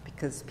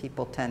 because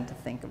people tend to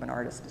think of an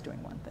artist as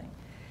doing one thing.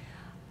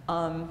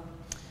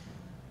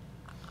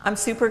 I'm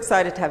super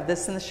excited to have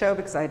this in the show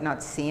because I had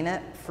not seen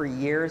it for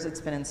years. It's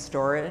been in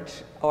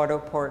storage, Auto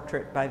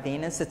Portrait by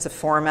Venus. It's a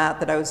format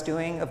that I was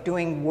doing, of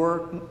doing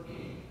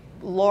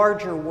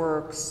larger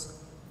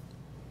works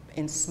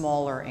in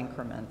smaller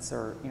increments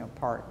or, you know,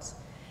 parts.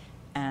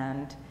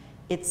 And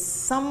it's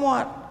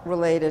somewhat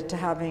related to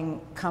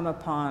having come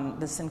upon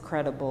this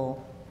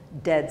incredible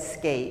dead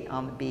skate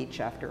on the beach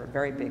after a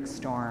very big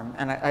storm,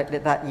 and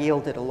that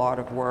yielded a lot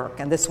of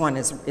work. And this one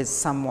is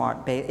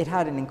somewhat, it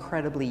had an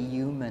incredibly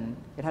human,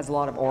 it has a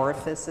lot of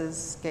orifices,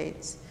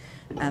 skates,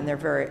 and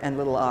they're and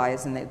little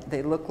eyes, and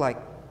they look like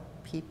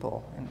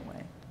people in a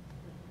way.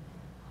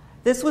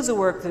 This was a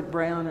work that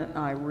Brian and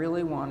I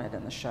really wanted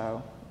in the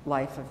show,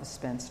 Life of a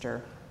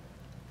Spinster.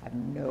 I have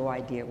no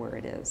idea where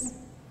it is,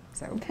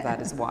 so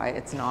that is why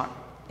it's not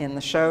in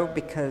the show,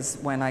 because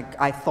when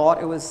I thought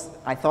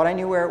I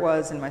knew where it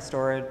was in my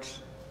storage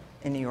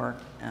in New York,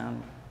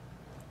 and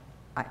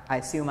I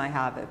assume I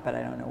have it, but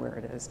I don't know where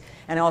it is.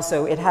 And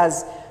also, it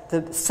has,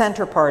 the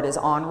center part is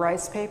on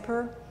rice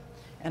paper,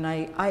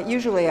 and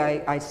usually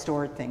I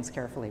stored things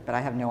carefully, but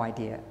I have no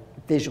idea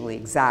visually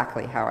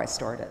exactly how I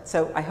stored it.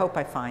 So I hope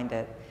I find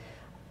it.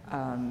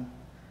 And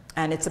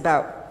it's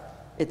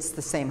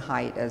the same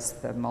height as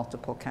the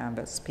multiple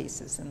canvas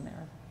pieces in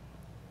there.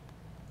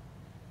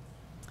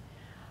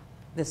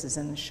 This is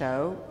in the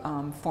show,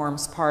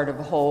 forms part of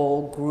a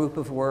whole group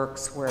of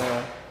works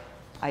where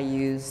I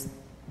use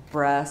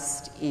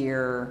breast,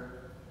 ear,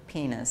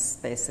 penis,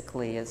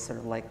 basically, as sort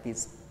of like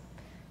these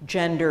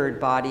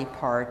gendered body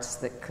parts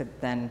that could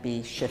then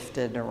be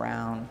shifted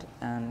around.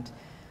 And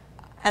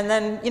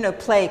then, you know,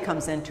 play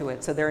comes into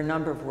it. So there are a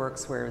number of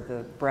works where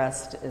the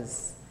breast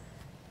is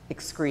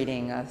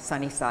excreting a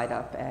sunny side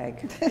up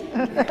egg.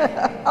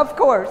 Of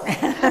course.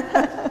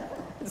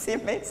 See,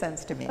 it made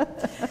sense to me.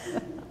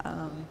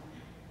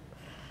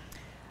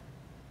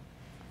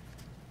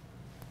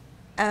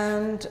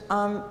 And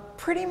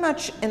pretty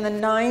much in the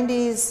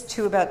 90s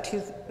to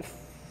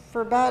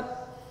for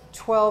about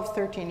 12,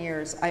 13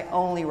 years, I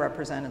only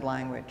represented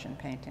language in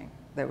painting.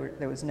 There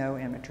was no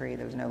imagery,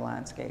 there was no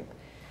landscape.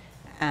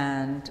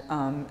 And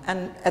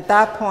at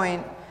that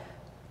point,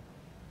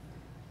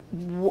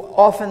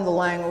 often the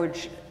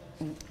language,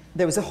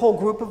 there was a whole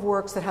group of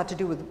works that had to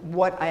do with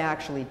what I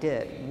actually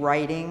did: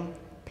 writing,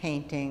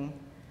 painting,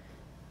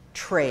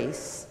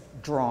 trace,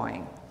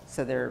 drawing.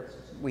 So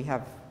we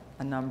have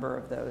a number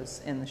of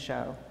those in the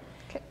show.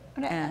 Okay.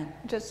 And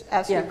just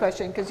ask you a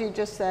question, because you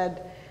just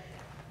said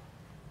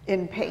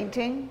in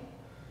painting,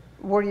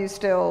 were you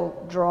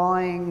still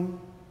drawing?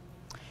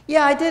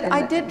 Yeah, I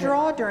did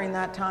draw during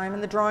that time,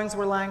 and the drawings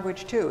were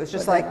language too. It's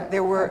just like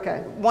there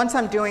were, once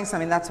I'm doing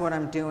something, that's what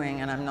I'm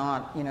doing, and I'm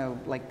not, you know,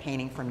 like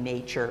painting from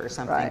nature or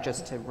something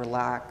just to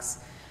relax.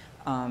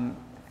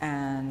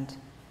 And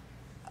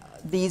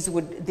these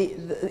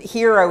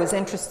here I was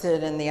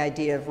interested in the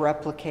idea of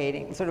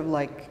replicating, sort of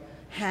like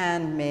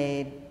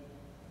handmade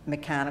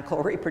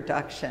mechanical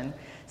reproduction.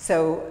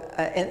 So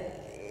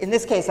in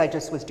this case, I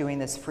just was doing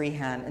this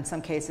freehand. In some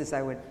cases,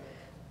 I would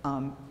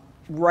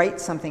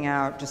write something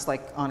out just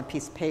like on a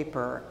piece of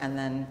paper and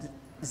then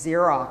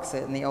Xerox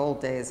it. In the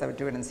old days, I would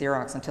do it in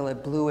Xerox until I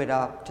blew it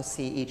up to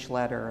see each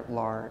letter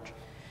large.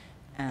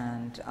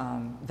 And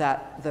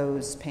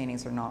those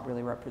paintings are not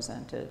really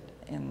represented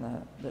in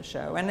the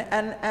show.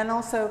 And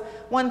also,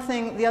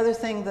 the other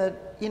thing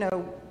that, you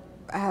know,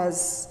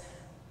 has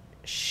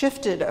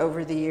shifted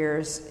over the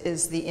years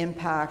is the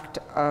impact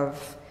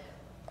of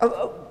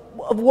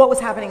what was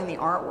happening in the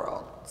art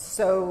world.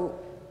 So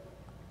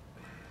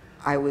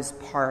I was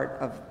part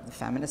of the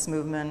feminist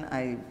movement.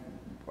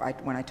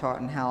 When I taught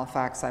in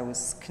Halifax, I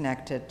was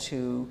connected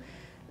to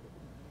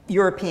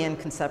European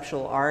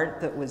conceptual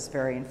art that was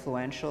very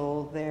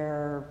influential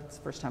there. It's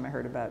the first time I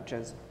heard about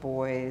Joseph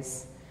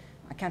Beuys.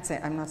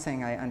 I'm not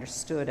saying I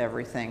understood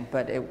everything,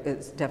 but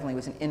it definitely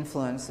was an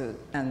influence.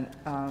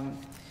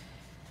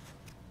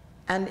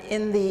 And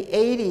in the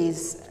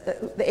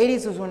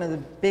 80s was one of the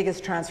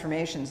biggest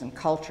transformations in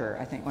culture.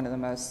 I think one of the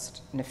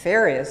most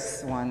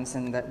nefarious ones,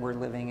 and that we're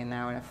living in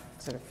now in a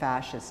sort of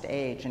fascist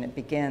age, and it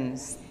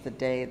begins the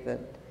day that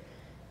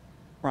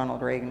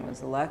Ronald Reagan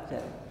was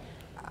elected.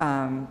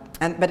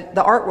 But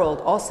the art world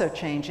also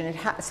changed, and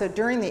so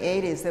during the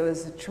 80s there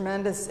was a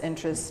tremendous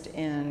interest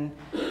in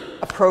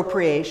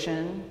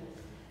appropriation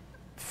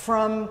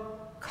from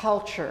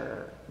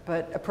culture,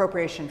 but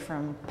appropriation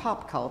from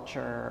pop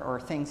culture or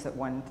things that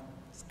one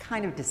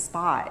kind of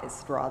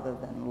despised rather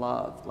than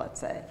loved, let's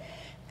say.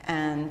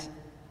 And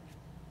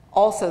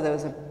also there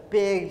was a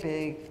big,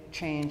 big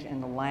change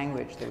in the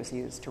language that was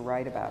used to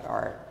write about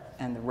art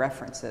and the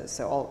references.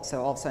 So all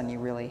of a sudden you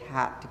really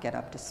had to get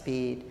up to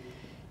speed.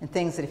 And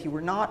things that if you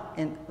were not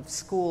in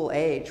school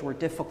age were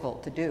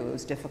difficult to do. It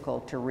was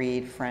difficult to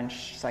read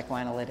French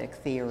psychoanalytic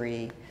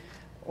theory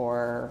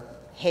or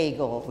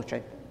Hegel, which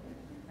I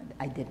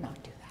did not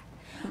do that.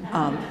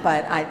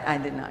 But I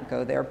did not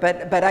go there.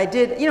 But I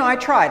did, you know, I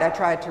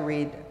tried to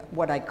read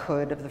what I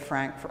could of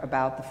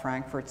about the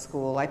Frankfurt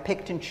School. I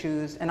picked and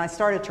chose, and I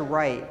started to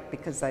write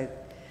because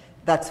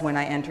that's when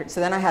I entered.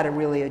 So then I had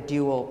a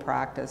dual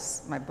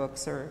practice. My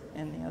books are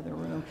in the other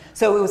room.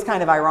 So it was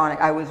kind of ironic.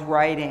 I was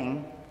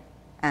writing,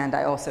 and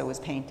I also was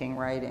painting,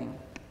 writing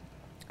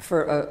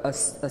for a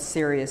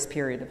serious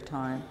period of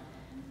time.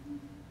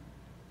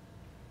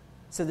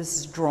 So this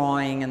is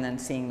drawing and then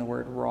seeing the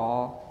word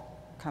raw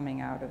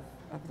coming out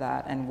of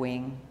that, and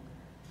wing.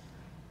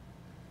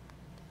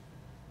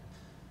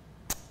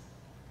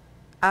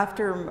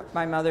 After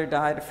my mother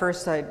died, at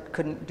first I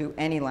couldn't do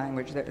any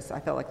language. I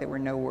felt like there were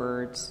no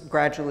words.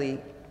 Gradually,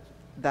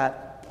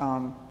 that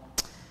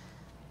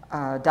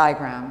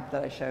diagram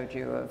that I showed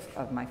you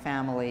of my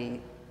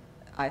family,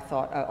 I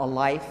thought a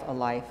life.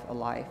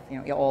 You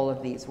know, all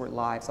of these were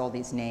lives. All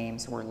these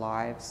names were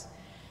lives.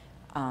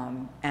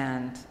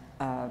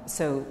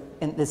 So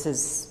this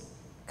is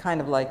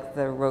kind of like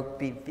the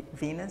Rokeby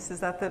Venus.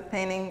 Is that the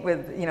painting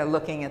with, you know,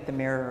 looking at the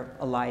mirror,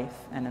 a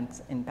life, and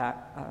it's in back.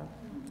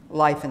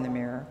 Life in the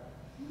mirror.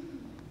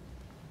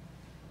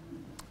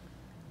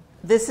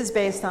 This is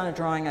based on a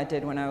drawing I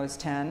did when I was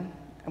 10,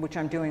 which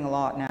I'm doing a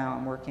lot now.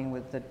 I'm working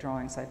with the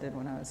drawings I did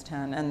when I was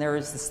 10. And there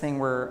is this thing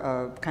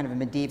where kind of a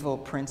medieval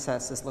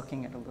princess is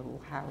looking at a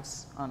little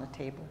house on a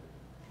table.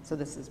 So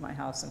this is my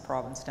house in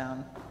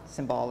Provincetown,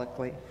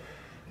 symbolically,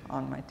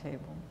 on my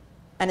table.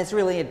 And it's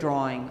really a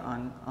drawing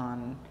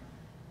on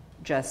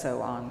gesso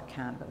on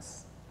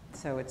canvas.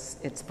 So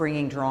it's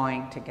bringing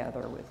drawing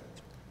together with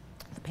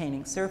the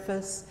painting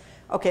surface.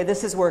 Okay,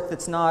 this is work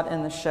that's not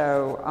in the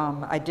show.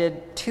 I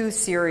did 2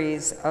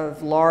 series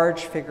of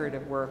large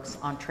figurative works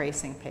on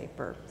tracing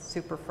paper,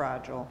 super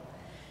fragile.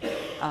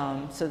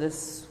 So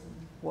this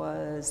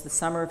was the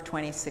summer of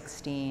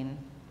 2016.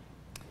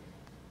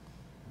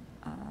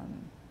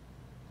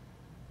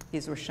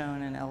 These were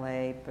shown in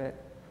LA, but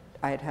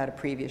I had a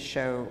previous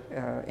show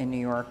in New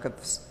York of,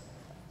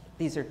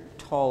 these are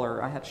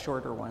taller, I had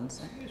shorter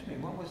ones. Excuse me,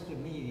 what was the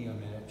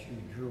medium that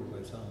you drew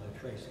was on the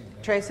tracing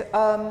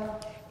paper?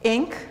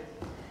 Ink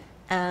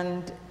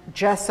and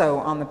gesso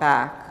on the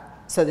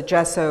back. So the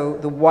gesso,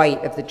 the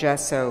white of the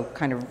gesso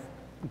kind of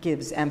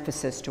gives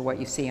emphasis to what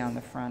you see on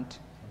the front.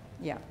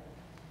 Yeah.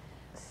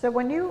 So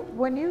when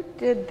you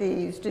did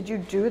these, did you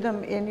do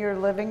them in your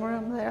living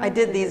room there? I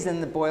did these in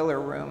the boiler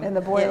room. In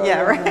the boiler room.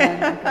 Yeah,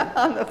 right.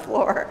 On the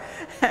floor.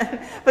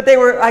 But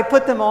I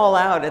put them all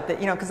out at the,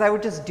 you know, because I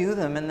would just do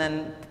them and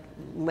then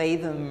lay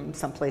them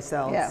someplace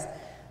else. Yeah.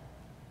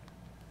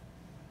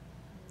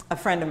 A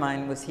friend of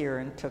mine was here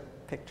and took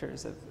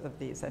pictures of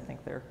these. I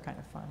think they're kind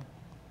of fun.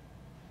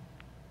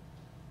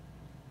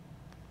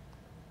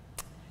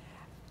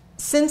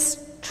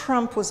 Since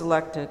Trump was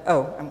elected,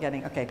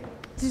 okay,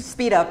 to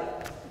speed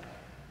up,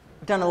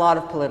 done a lot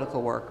of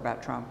political work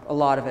about Trump. A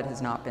lot of it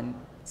has not been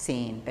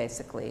seen,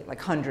 basically, like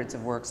hundreds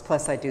of works,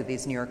 plus I do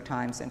these New York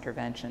Times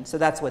interventions. So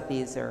that's what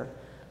these are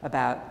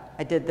about.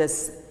 I did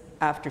this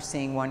after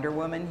seeing Wonder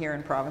Woman here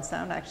in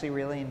Provincetown. I actually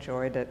really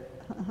enjoyed it.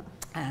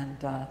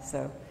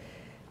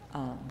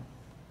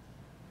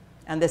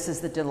 And this is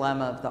the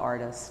dilemma of the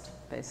artist,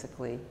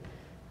 basically.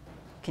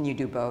 Can you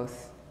do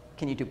both?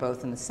 Can you do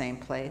both in the same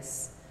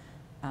place?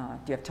 Do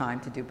you have time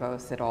to do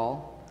both at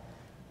all?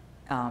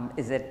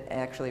 Is it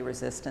actually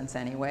resistance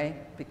anyway?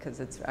 Because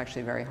it's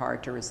actually very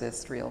hard to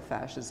resist real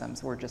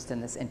fascisms. We're just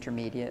in this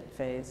intermediate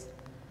phase.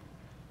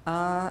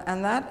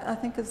 And that, I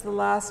think, is the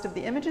last of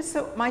the images.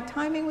 So my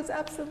timing was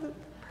absolutely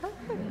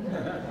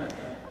perfect.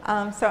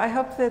 So I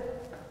hope that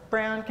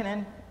Brown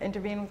can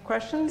intervene with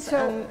questions.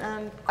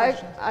 And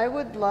questions. I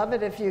would love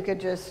it if you could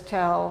just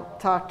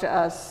talk to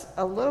us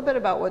a little bit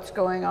about what's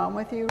going on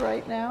with you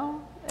right now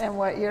and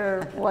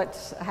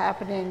what's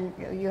happening.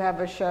 You have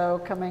a show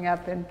coming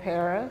up in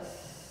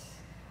Paris.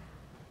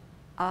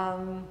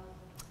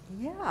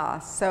 Yeah,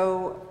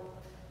 so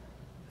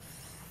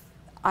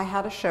I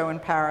had a show in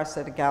Paris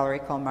at a gallery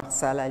called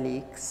Marcelle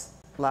Alix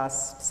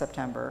last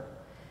September,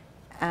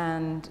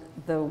 and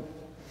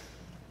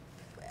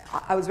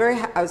I was very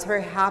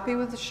happy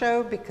with the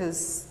show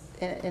because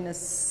in a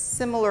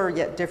similar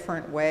yet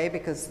different way,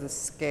 because the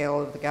scale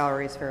of the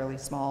gallery is fairly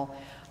small.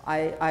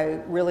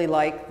 I really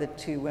like the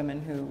 2 women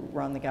who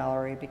run the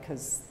gallery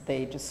because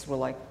they just were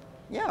like,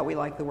 yeah, we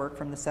like the work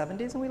from the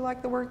 70s and we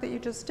like the work that you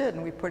just did,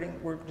 and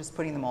we're just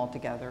putting them all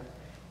together.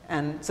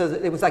 And so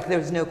it was like there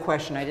was no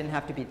question. I didn't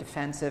have to be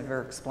defensive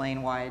or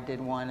explain why I did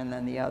one and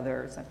then the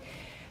other. So,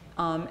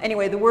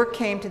 anyway, the work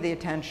came to the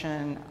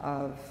attention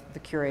of the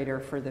curator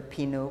for the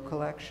Pinot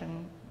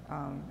collection,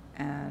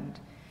 and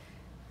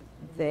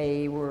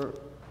they were,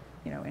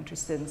 you know,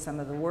 interested in some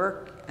of the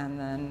work, and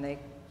then they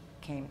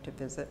came to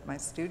visit my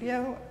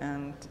studio,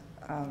 and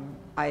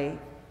I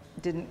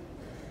didn't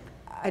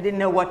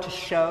know what to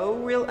show,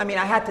 really. I mean,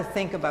 I had to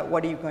think about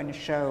what are you going to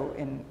show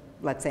in,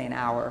 let's say, an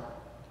hour.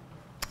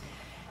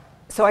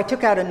 So I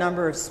took out a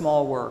number of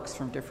small works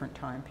from different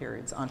time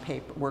periods on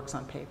paper, works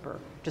on paper,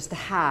 just to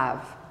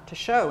have to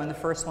show. And the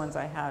first ones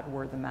I had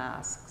were the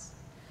masks.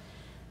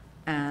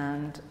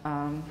 And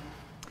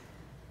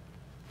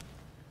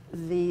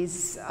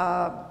these,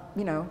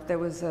 there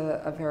was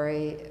a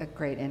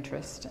great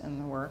interest in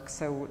the work.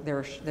 So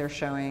they're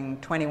showing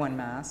 21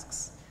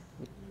 masks,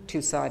 with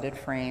two-sided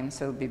frames,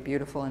 so it would be a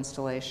beautiful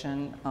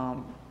installation.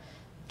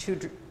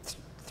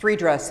 Three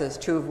dresses,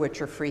 two of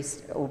which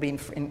will be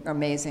in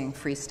amazing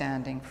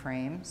freestanding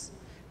frames,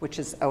 which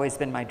has always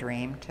been my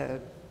dream, to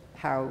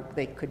how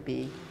they could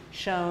be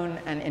shown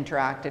and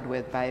interacted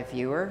with by a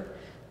viewer,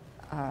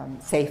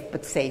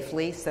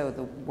 safely, so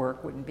the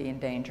work wouldn't be in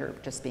danger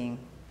of just being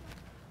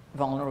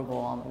vulnerable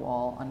on the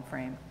wall,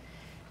 unframed.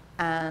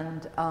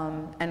 And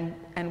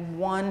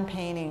one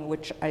painting,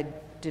 which I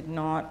did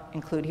not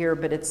include here,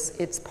 but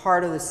it's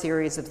part of the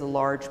series of the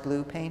large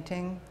blue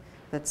painting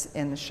that's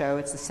in the show.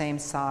 It's the same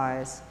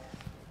size,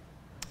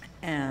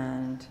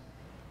 and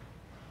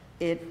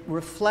it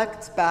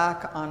reflects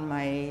back on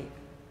my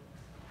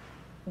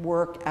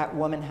work at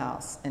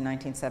Womanhouse in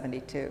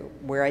 1972,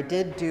 where I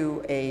did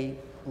do a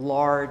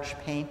large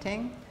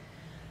painting,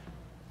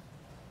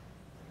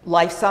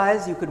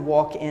 life-size. You could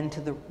walk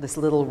into this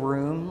little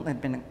room. It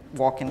had been a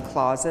walk-in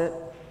closet,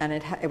 and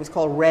it was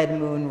called Red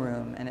Moon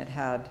Room, and it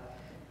had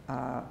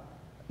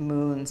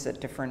moons at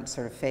different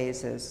sort of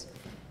phases,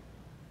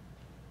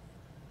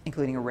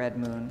 including a red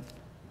moon.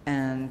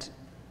 And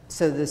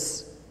so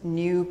this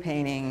new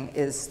painting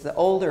is the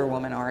older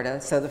woman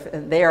artist. So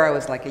there I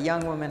was like a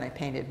young woman. I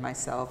painted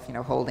myself,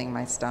 holding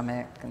my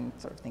stomach and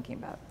sort of thinking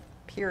about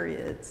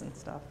periods and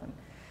stuff, and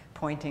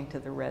pointing to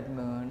the red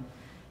moon.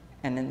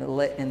 And in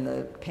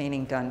the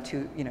painting done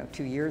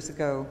 2 years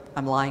ago,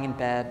 I'm lying in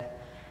bed,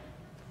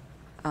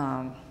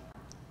 and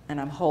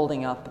I'm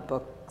holding up a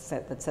book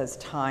that says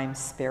Time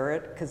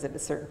Spirit, because at a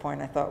certain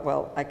point I thought,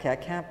 well, okay, I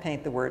can't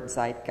paint the word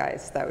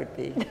zeitgeist. That would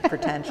be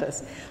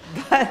pretentious.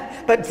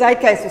 But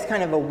zeitgeist was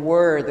kind of a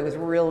word that was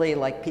really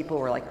like, people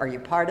were like, are you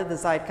part of the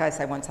zeitgeist?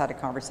 I once had a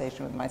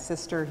conversation with my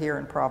sister here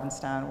in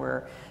Provincetown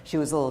where she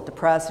was a little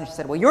depressed, and she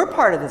said, well, you're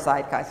part of the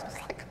zeitgeist. I was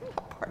like, I'm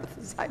not part of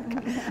the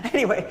zeitgeist.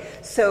 Anyway,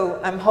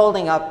 so I'm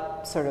holding up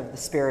sort of the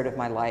spirit of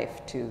my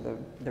life to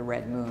the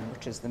red moon,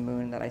 which is the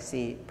moon that I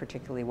see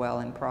particularly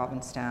well in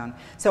Provincetown.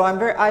 So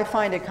I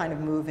find it kind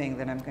of moving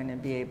that I'm going to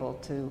be able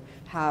to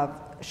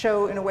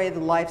show in a way the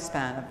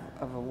lifespan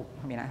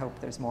I hope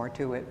there's more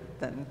to it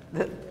than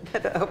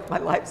I hope my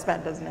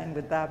lifespan doesn't end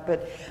with that,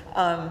 but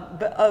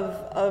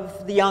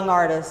of the young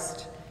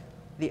artist,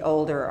 the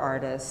older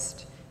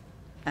artist,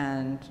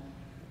 and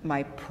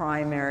my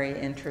primary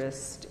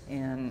interest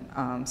in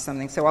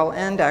something. So I'll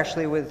end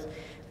actually with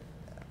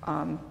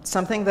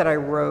something that I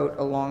wrote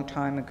a long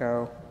time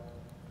ago,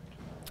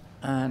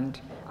 and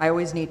I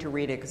always need to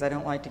read it because I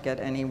don't like to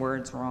get any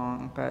words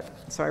wrong,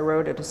 so I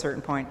wrote at a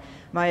certain point.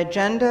 My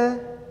agenda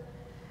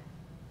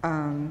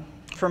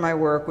for my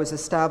work was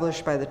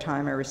established by the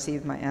time I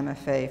received my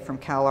MFA from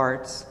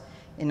CalArts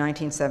in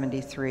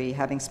 1973,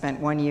 having spent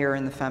 1 year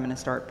in the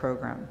Feminist Art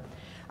Program.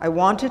 I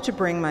wanted to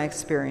bring my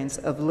experience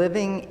of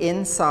living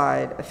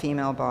inside a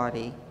female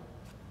body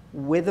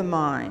with a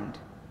mind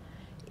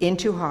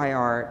into high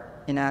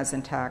art in as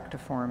intact a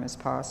form as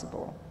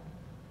possible.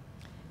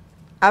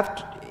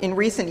 In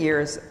recent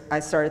years, I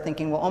started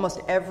thinking, well, almost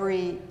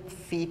every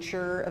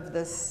feature of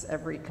this,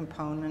 every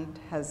component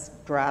has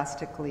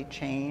drastically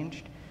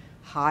changed.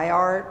 High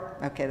art,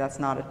 okay, that's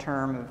not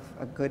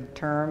a good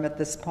term at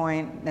this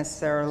point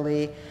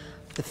necessarily.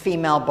 The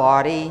female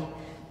body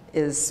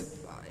is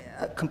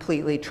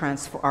completely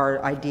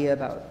our idea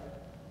about,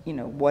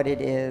 what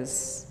it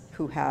is,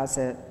 who has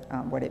it,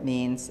 what it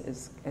means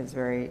is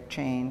very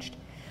changed.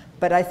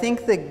 But I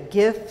think the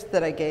gift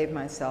that I gave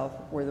myself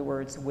were the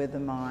words "with a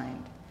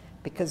mind,"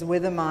 because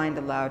with a mind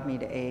allowed me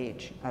to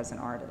age as an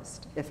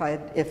artist. If I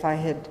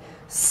had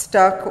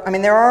stuck,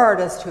 there are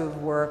artists who have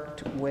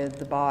worked with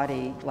the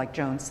body, like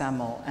Joan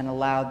Semmel, and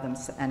allowed them,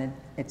 and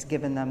it's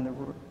given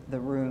them the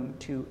room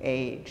to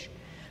age.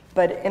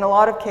 But in a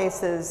lot of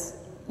cases,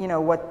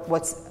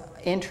 what's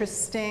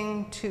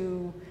interesting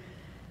to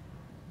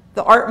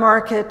the art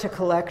market, to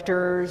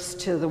collectors,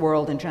 to the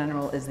world in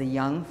general, is the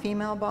young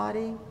female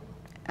body.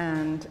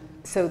 And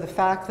so the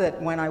fact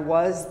that when I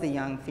was the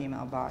young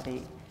female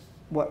body,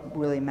 what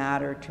really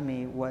mattered to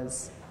me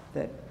was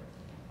that,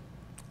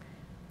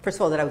 first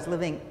of all, that I was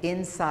living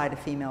inside a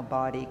female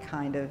body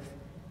kind of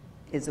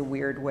is a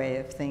weird way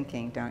of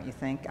thinking, don't you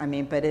think?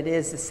 But it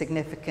is a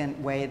significant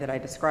way that I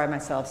describe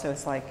myself. So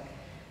it's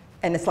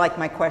like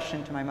my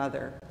question to my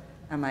mother,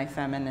 am I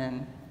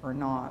feminine or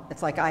not?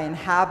 It's like I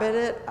inhabit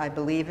it, I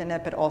believe in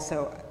it, but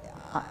also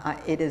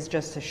it is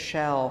just a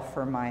shell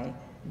for my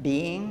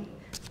being.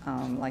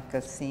 Like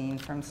a scene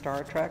from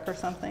Star Trek or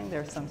something.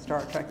 There's some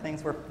Star Trek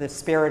things where the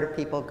spirit of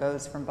people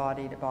goes from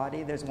body to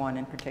body. There's one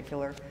in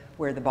particular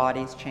where the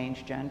bodies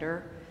change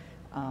gender.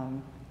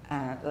 And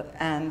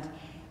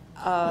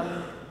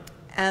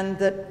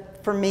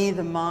that for me,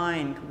 the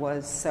mind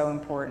was so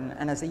important.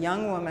 And as a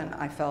young woman,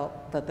 I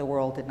felt that the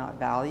world did not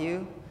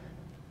value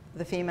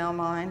the female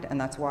mind, and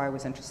that's why I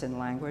was interested in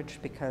language,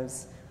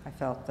 because I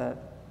felt that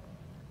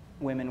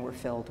women were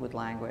filled with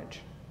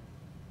language,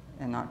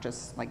 and not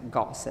just like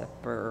gossip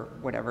or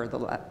whatever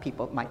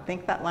people might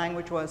think that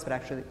language was, but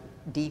actually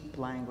deep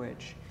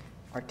language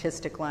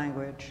artistic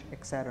language,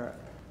 etc.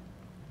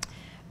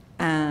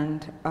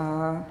 And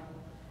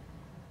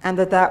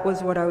that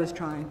was what I was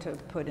trying to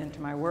put into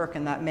my work,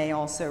 and that may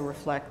also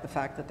reflect the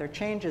fact that there are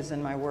changes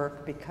in my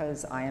work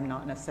because I am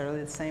not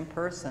necessarily the same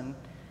person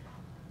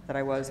that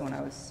I was when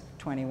I was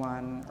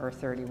 21 or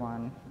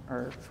 31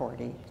 or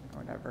 40 or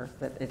whatever,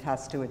 that it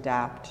has to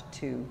adapt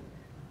to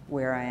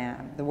where I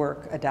am. The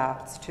work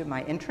adapts to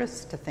my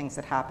interests, to things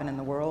that happen in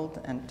the world,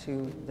 and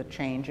to the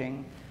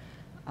changing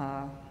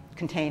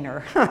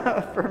container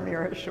for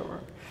Mira Schor.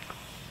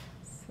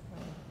 So,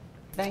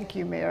 thank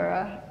you,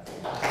 Mira.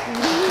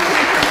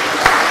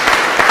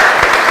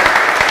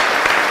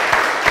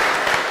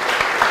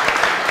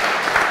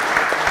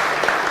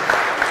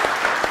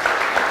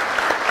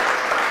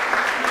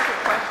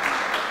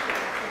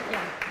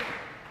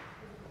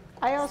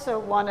 I also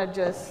want to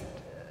just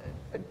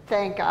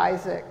thank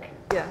Isaac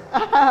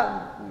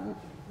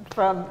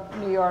from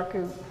New York,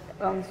 who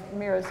owns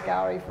Mira's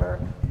gallery, for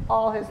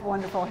all his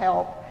wonderful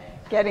help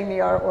getting the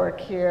artwork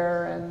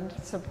here and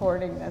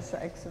supporting this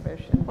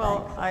exhibition.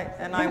 Well,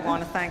 I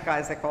want to thank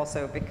Isaac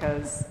also,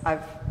 because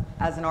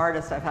as an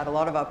artist, I've had a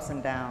lot of ups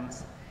and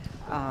downs,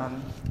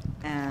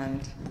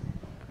 and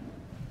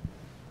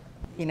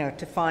you know,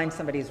 to find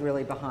somebody who's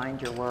really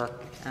behind your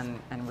work and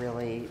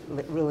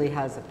really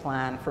has a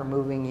plan for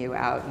moving you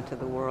out into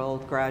the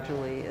world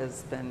gradually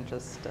has been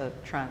just a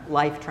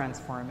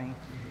life-transforming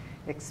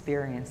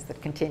experience that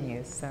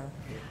continues. So,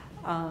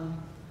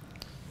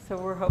 so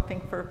we're hoping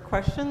for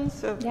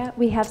questions. Yeah,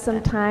 we have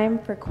some time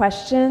for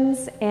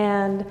questions,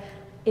 and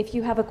if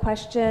you have a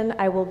question,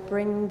 I will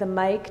bring the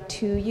mic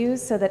to you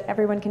so that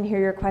everyone can hear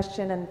your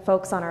question, and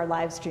folks on our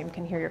live stream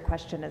can hear your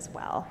question as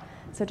well.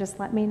 So just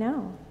let me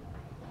know.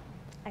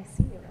 I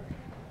see you.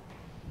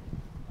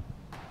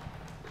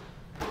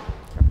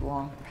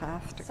 Long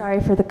path to Sorry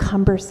for the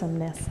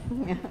cumbersomeness.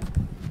 Yeah.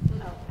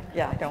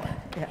 Yeah, I don't.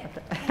 Yeah.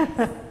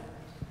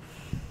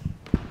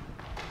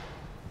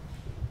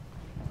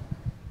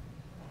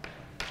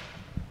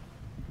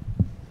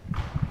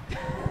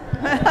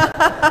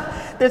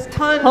 There's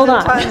tons and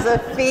tons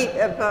of feet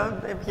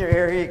above.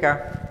 Here you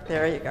go.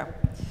 There you go.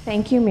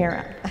 Thank you,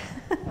 Mira.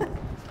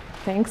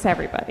 Thanks,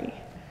 everybody.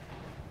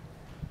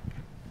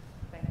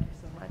 Thank you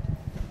so much.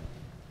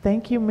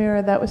 Thank you,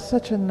 Mira. That was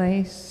such a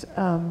nice,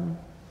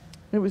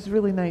 it was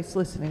really nice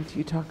listening to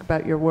you talk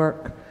about your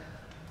work.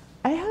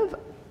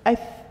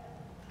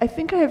 I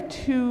think I have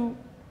two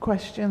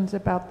questions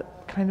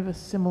about kind of a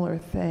similar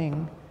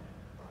thing.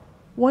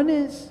 One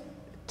is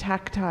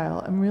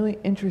tactile. I'm really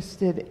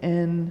interested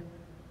in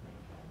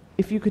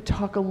if you could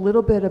talk a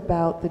little bit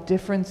about the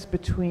difference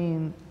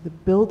between the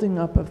building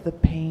up of the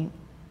paint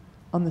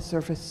on the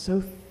surface, so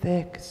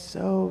thick,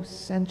 so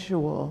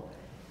sensual,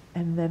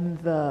 and then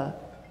the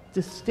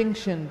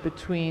distinction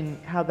between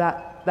how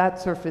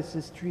that surface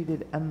is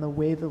treated and the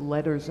way the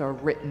letters are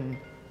written,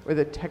 or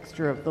the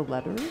texture of the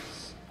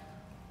letters.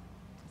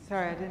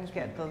 Sorry, I didn't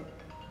get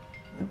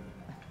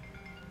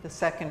the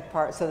second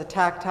part. So the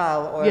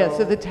tactile oil. Yeah,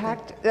 so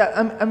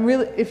I'm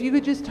really, if you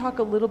could just talk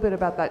a little bit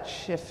about that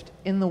shift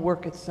in the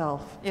work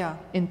itself,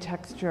 in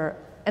texture.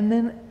 And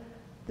then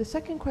the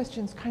second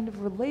question's kind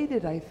of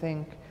related, I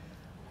think.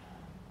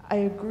 I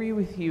agree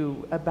with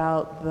you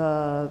about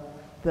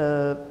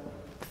the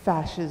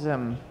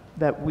fascism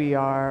that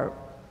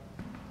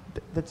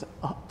that's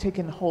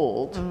taken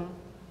hold,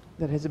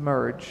 that has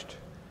emerged.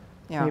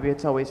 Yeah. Maybe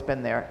it's always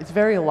been there. It's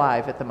very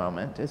alive at the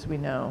moment, as we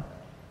know.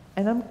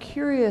 And I'm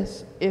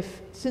curious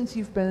if, since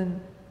you've been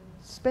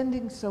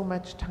spending so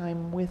much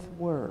time with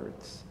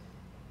words,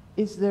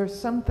 is there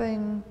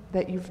something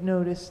that you've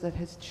noticed that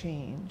has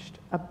changed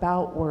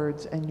about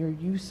words and your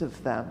use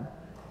of them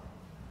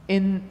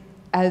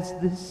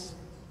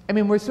I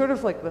mean, we're sort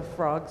of like the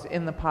frogs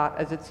in the pot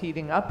as it's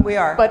heating up. We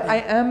are. But I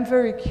am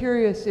very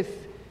curious if,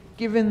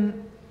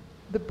 given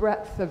the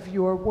breadth of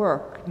your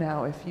work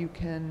now, if you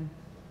can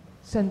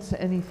sense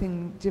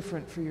anything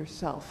different for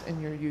yourself in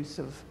your use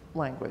of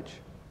language.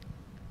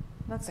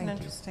 That's an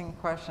interesting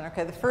question.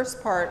 Okay, the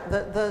first part,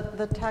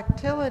 the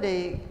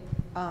tactility,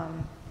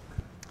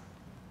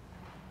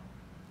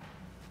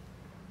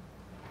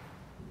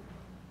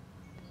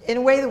 in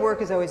a way, the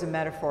work is always a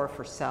metaphor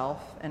for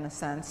self, in a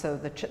sense. So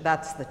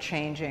that's the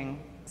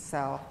changing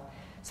self.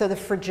 So the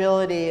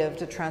fragility of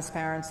the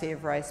transparency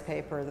of rice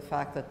paper, the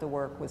fact that the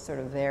work was sort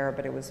of there,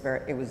 but it was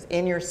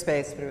in your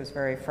space, but it was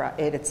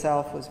it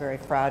itself was very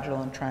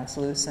fragile and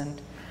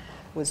translucent,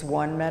 was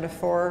one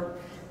metaphor.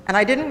 And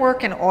I didn't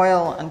work in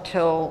oil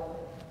until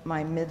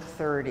my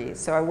mid-30s.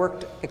 So I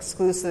worked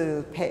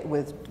exclusively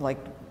with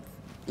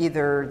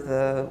either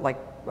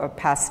a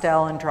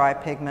pastel and dry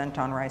pigment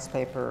on rice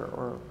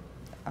paper,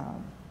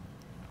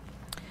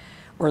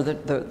 or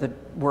the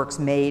works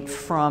made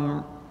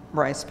from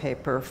rice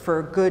paper for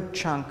a good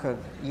chunk of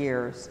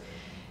years.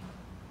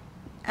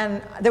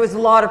 And there was a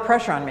lot of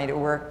pressure on me to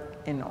work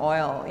in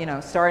oil,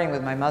 starting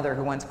with my mother,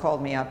 who once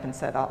called me up and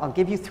said, I'll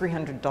give you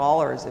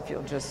 $300 if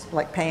you'll just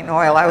paint in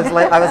oil. I was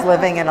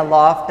living in a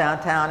loft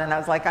downtown, and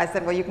I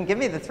said, well, you can give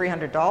me the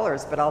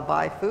 $300, but I'll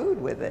buy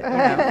food with it.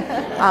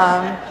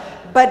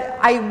 but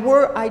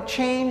I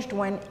changed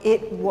when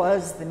it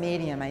was the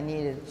medium I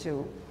needed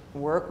to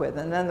work with.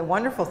 And then the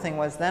wonderful thing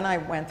was then I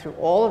went through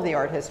all of the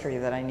art history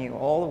that I knew,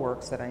 all the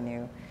works that I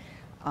knew,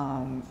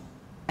 and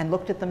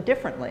looked at them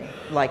differently,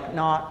 like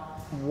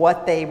not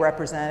what they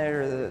represented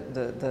or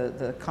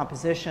the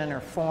composition or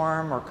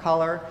form or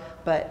color,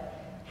 but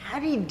how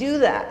do you do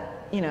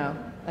that? You know,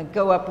 like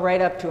go up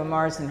right up to a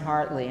Marsden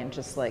Hartley and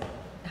just like,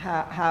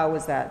 how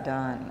was that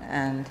done?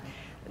 And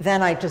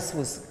then I just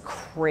was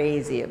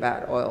crazy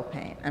about oil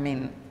paint. I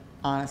mean,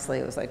 honestly,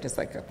 it was like just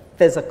like a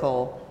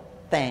physical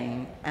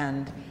thing,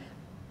 and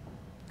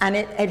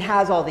it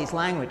has all these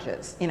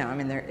languages, you know. I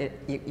mean,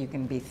 you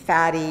can be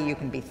fatty, you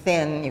can be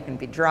thin, you can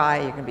be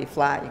dry, you can be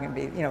flat, you can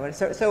be, you know.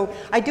 So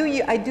I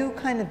do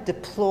kind of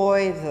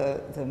deploy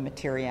the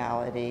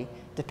materiality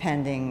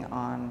depending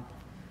on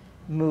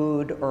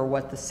mood or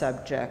what the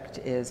subject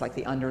is, like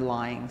the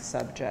underlying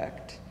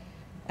subject.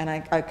 And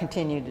I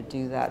continue to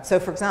do that. So,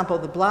 for example,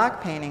 the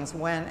black paintings,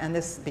 and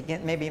this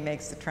maybe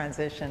makes the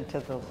transition to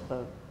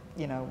the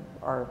you know,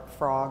 our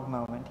frog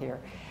moment here,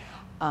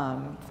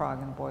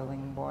 frog in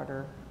boiling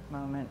water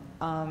moment.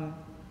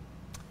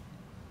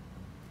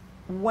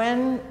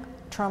 When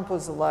Trump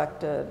was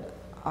elected,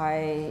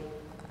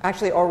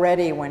 actually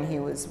already when he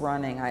was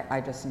running,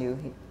 I just knew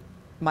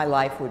my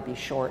life would be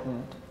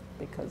shortened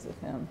because of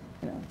him,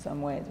 you know, in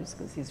some ways, just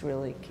because he's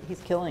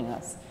killing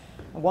us.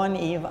 I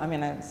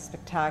mean, a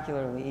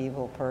spectacularly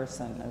evil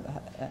person,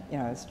 you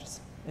know,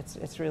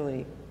 it's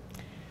really,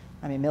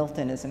 I mean,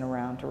 Milton isn't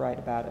around to write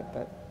about it,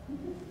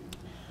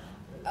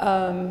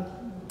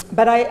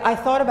 but I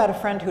thought about a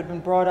friend who had been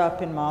brought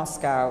up in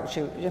Moscow.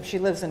 She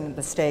lives in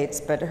the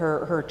States, but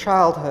her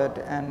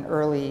childhood and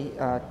early,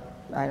 I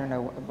don't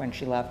know when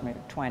she left, maybe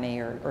 20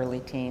 or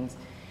early teens,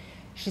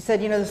 she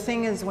said, you know, the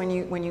thing is when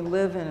you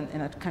live in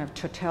a kind of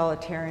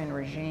totalitarian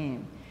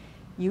regime,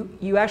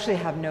 you actually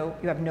have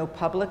no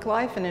public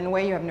life, and in a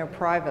way you have no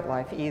private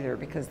life either,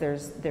 because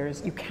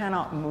you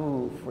cannot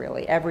move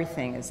really.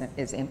 Everything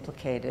is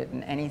implicated,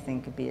 and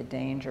anything could be a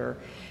danger,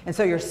 and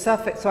so you're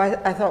suffering. So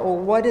I thought, well,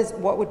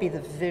 what would be the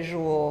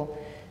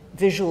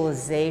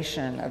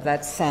visualization of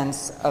that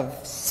sense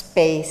of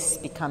space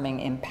becoming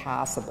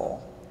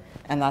impassable?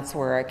 And that's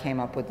where I came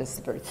up with this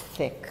very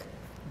thick,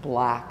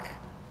 black,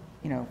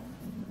 you know,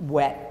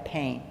 wet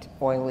paint,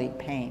 oily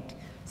paint,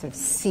 sort of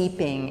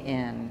seeping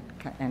in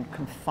and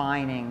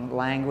confining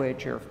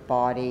language or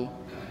body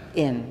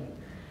in.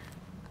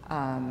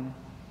 And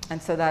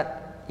so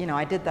that, you know,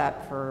 I did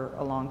that for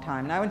a long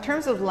time. Now, in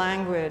terms of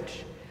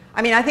language,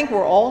 I mean, I think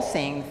we're all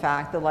seeing the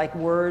fact that, like,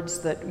 words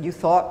that you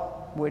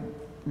thought would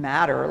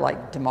matter,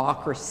 like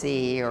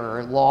democracy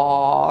or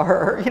law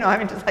or, you know, I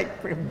mean, just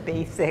like pretty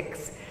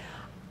basics,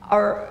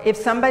 or if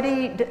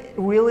somebody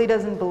really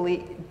doesn't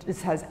believe,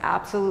 has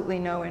absolutely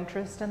no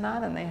interest in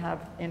that, and they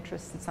have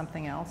interest in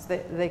something else,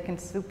 they can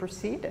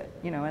supersede it,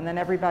 you know, and then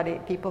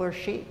people are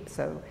sheep,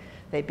 so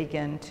they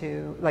begin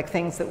to, like,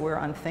 things that were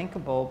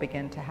unthinkable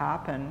begin to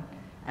happen.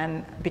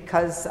 And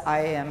because I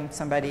am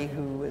somebody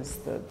who is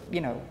you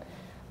know,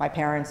 my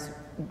parents,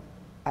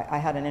 I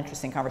had an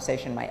interesting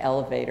conversation in my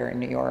elevator in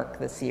New York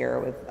this year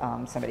with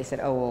somebody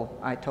said, oh, well,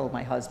 I told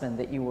my husband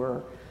that you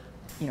were,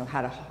 you know,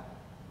 had a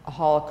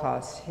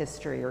Holocaust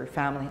history or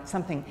family,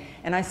 something,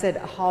 and I said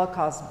a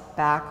Holocaust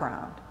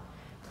background,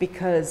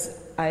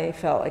 because I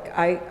felt like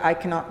I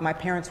cannot, my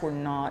parents were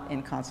not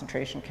in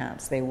concentration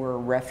camps, they were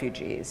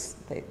refugees.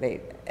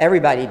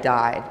 Everybody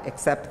died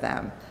except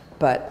them,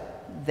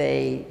 but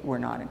they were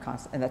not in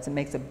concentration, and it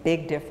makes a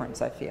big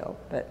difference, I feel.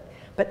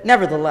 But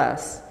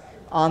nevertheless,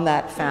 on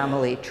that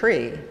family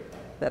tree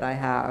that I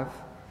have,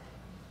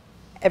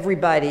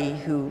 everybody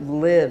who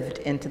lived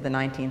into the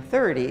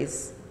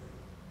 1930s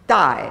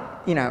died,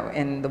 you know,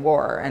 in the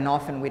war, and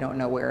often we don't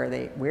know where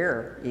they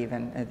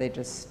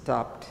just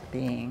stopped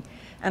being.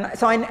 And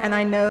so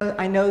I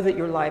know that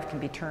your life can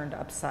be turned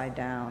upside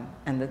down,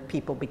 and that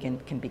people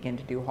can begin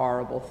to do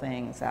horrible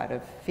things out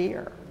of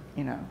fear,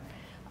 you know.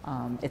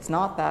 It's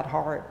not that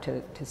hard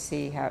to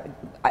see how.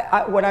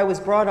 What I was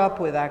brought up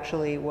with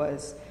actually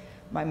was,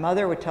 my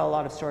mother would tell a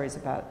lot of stories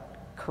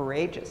about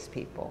courageous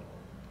people.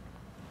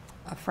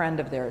 A friend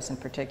of theirs in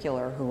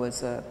particular, who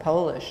was a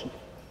Polish,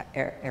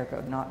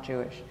 ergo not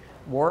Jewish,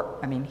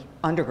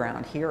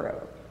 underground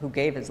hero who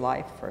gave his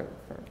life for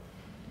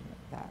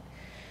that.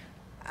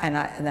 And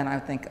then I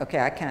would think, okay,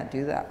 I can't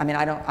do that. I mean,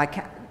 I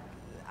can't,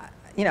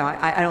 you know,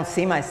 I don't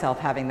see myself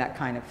having that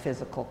kind of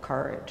physical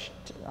courage.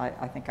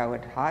 I think I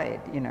would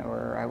hide, you know,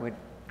 or I would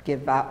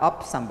give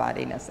up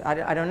somebody.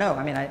 I don't know.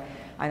 I mean,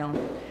 I don't.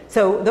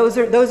 So those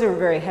are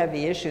very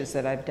heavy issues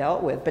that I've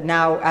dealt with. But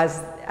now,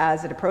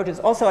 as it approaches,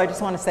 also I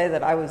just want to say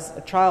that I was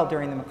a child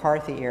during the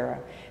McCarthy era,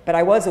 but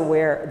I was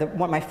aware that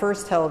my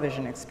first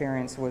television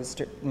experience was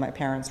my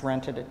parents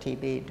rented a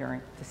TV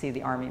to see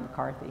the Army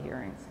McCarthy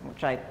hearings,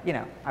 which I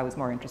was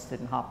more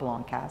interested in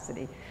Hopalong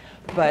Cassidy,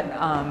 but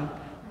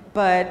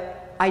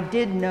I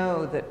did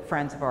know that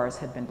friends of ours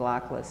had been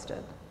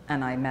blacklisted.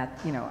 And I met,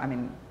 you know, I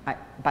mean,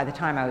 by the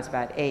time I was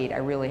about 8, I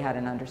really had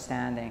an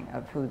understanding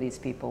of who these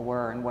people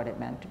were and what it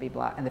meant to be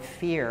black, and the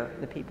fear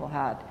the people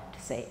had to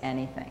say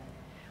anything,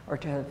 or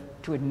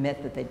to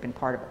admit that they'd been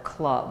part of a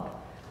club,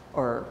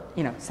 or,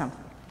 you know,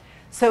 something.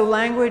 So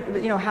language,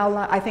 you know,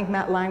 I think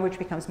language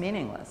becomes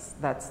meaningless.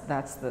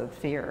 That's the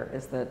fear,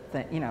 is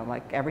that, you know,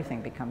 like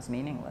everything becomes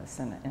meaningless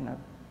in a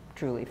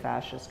truly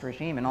fascist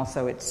regime, and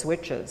also it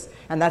switches.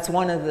 And that's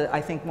one of the, I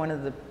think one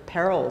of the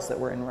perils that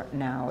we're in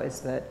now,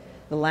 is that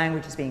the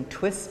language is being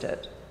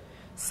twisted.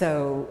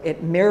 So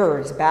it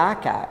mirrors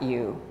back at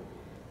you,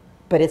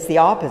 but it's the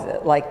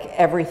opposite. Like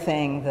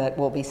everything that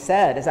will be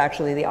said is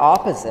actually the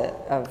opposite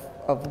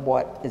of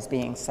what is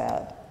being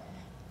said.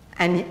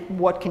 And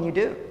what can you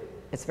do?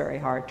 It's very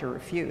hard to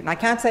refute. And I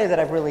can't say that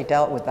I've really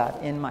dealt with that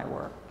in my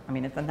work. I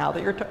mean, now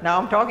that now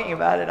I'm talking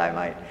about it, I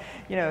might,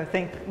 you know,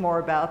 think more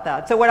about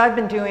that. So what I've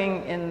been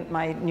doing in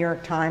my New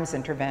York Times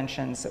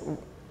interventions,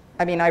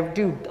 I mean, I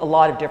do a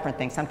lot of different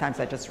things. Sometimes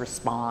I just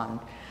respond.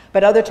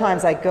 But other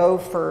times I go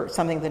for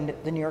something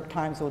the New York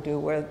Times will do,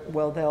 where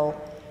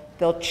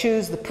they'll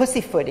choose the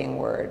pussyfooting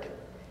word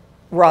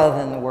rather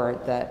than the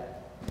word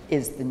that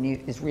is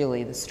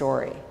really the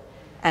story.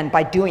 And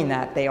by doing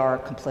that, they are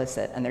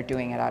complicit, and they're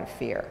doing it out of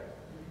fear,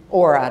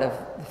 or out of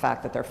the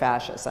fact that they're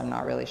fascists. I'm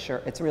not really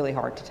sure. It's really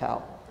hard to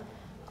tell.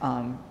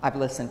 I've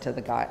listened to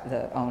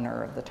the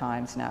owner of the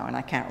Times now, and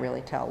I can't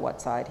really tell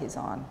what side he's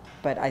on.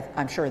 But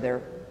I'm sure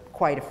they're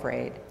quite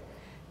afraid.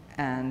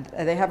 And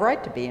they have a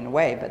right to be, in a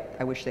way, but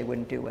I wish they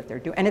wouldn't do what they're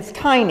doing. And it's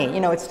tiny, you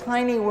know, it's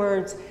tiny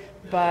words,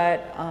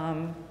 but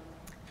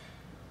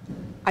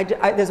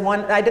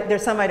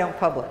there's some I don't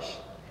publish.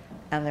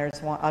 And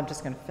there's one, I'm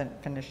just going to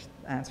finish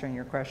answering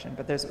your question,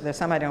 but there's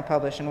some I don't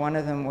publish, and one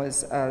of them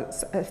was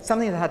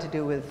something that had to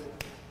do with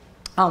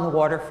on the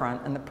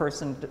waterfront, and the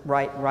person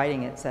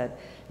writing it said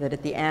that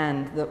at the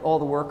end, all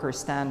the workers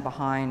stand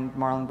behind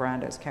Marlon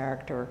Brando's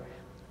character,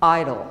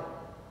 idle.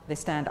 They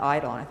stand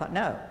idle, and I thought,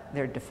 no,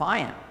 they're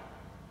defiant.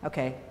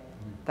 Okay,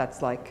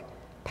 that's like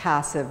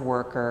passive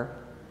worker,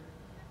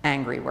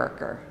 angry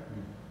worker.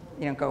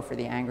 You don't go for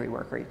the angry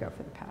worker, you go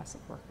for the passive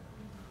worker.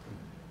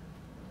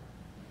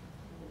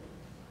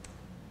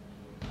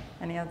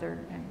 Any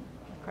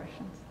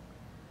questions?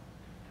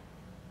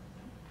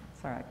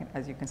 Sorry,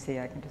 as you can see,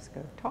 I can just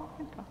go talk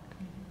and talk.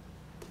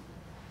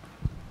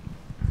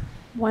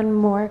 One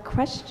more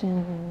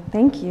question.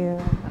 Thank you.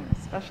 And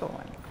a special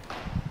one.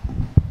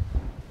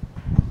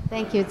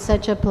 Thank you. It's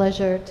such a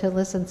pleasure to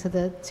listen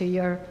to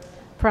your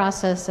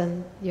process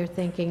and your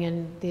thinking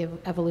and the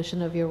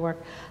evolution of your work.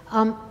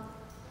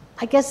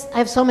 I guess I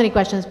have so many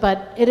questions,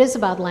 but it is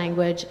about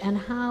language and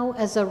how,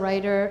 as a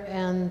writer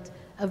and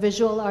a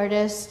visual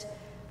artist,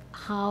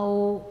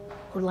 how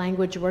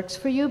language works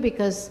for you,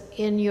 because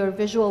in your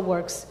visual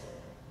works,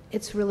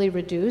 it's really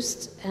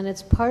reduced, and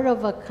it's part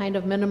of a kind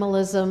of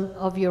minimalism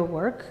of your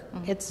work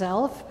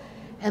itself.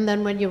 And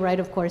then when you write,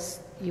 of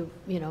course, you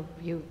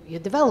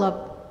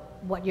develop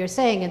what you're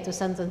saying into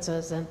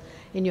sentences, and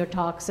in your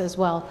talks as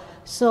well.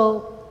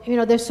 So, you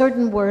know, there's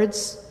certain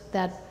words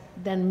that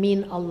then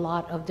mean a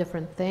lot of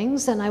different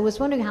things, and I was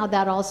wondering how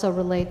that also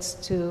relates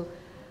to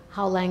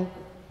how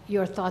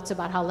your thoughts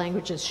about how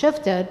language has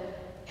shifted,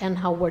 and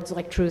how words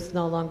like truth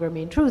no longer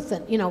mean truth,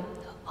 and, you know,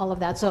 all of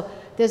that. So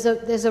there's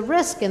a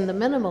risk in the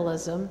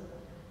minimalism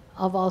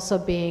of also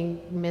being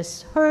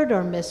misheard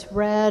or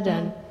misread,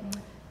 and,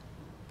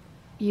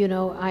 you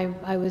know,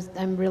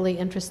 I'm really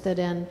interested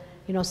in,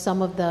 you know,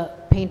 some of the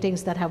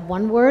paintings that have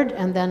one word,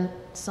 and then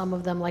some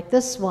of them, like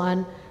this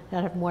one,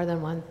 that have more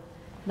than one.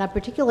 And I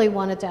particularly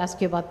wanted to ask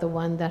you about the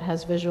one that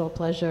has visual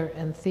pleasure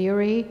and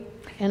theory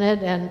in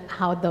it, and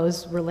how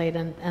those relate,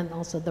 and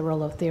also the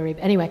role of theory.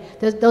 Anyway,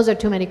 those are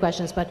too many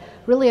questions, but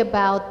really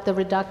about the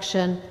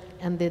reduction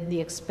and the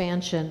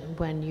expansion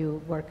when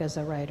you work as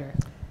a writer.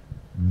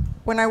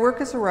 When I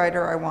work as a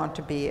writer, I want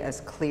to be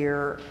as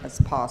clear as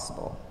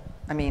possible.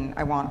 I mean,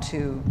 I want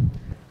to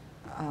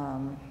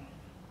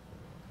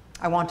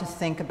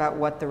think about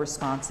what the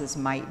responses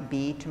might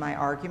be to my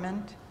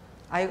argument.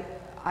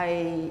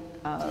 I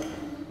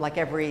like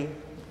every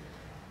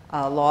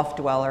loft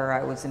dweller,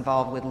 I was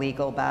involved with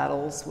legal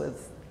battles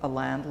with a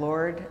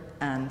landlord,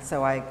 and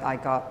so I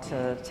got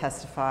to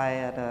testify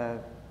at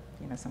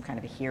some kind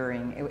of a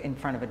hearing in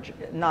front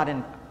of not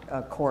in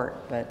a court,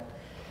 but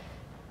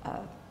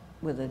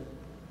with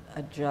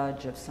a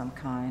judge of some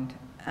kind.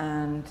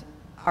 And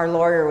our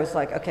lawyer was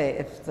like, okay,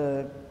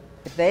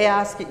 if they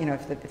ask you,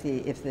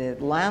 if the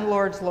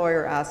landlord's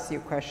lawyer asks you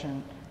a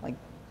question, like,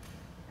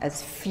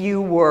 as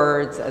few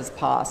words as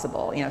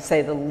possible,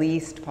 say the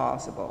least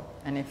possible.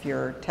 And if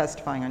you're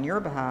testifying on your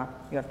behalf,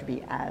 you have to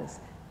be as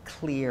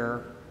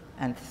clear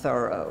and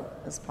thorough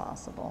as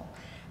possible.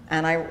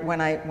 And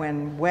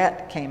when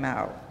Wet came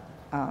out,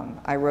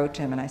 I wrote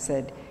to him and I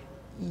said,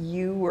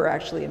 you were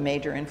actually a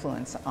major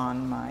influence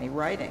on my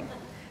writing,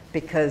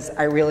 because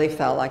I really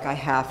felt like I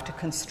have to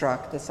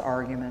construct this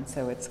argument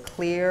so it's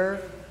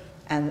clear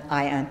and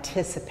I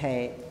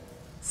anticipate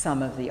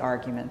some of the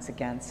arguments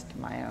against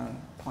my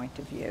own point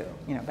of view,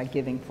 you know, by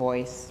giving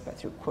voice, but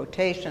through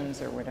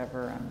quotations or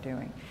whatever I'm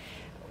doing.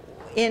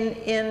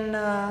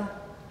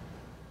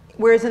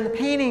 Whereas in the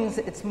paintings,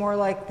 it's more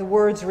like the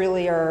words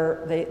really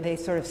are, they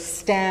sort of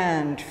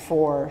stand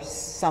for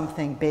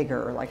something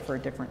bigger, like for a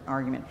different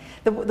argument.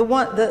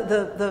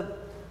 The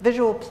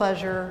visual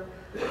pleasure,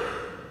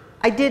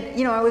 I did,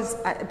 you know,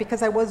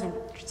 because I was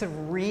sort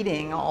of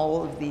reading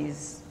all of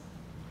these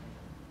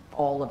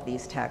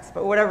texts,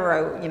 but whatever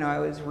I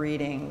was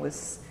reading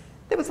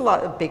there was a lot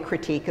of big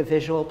critique of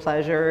visual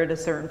pleasure at a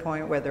certain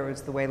point, whether it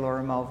was the way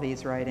Laura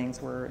Mulvey's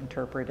writings were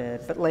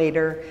interpreted, but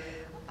later,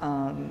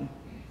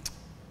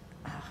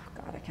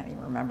 I can't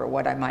even remember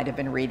what I might have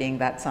been reading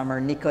that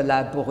summer,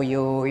 Nicolas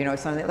Bourriaud, you know,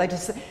 something like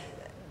just,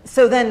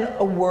 so then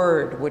a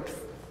word would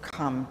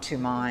come to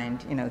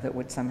mind, you know, that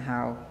would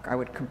somehow, I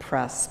would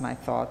compress my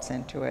thoughts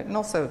into it. And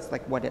also it's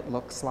like what it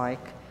looks like.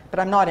 But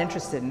I'm not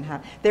interested in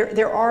how,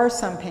 there are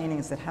some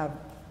paintings that have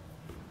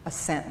a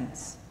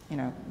sentence, you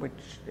know, which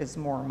is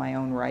more my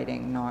own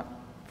writing, not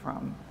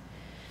from,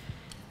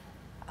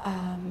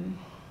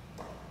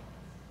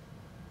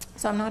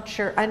 so I'm not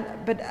sure,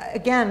 but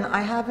again,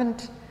 I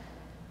haven't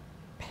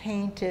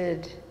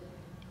painted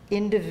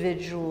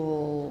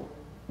individual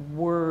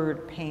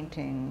word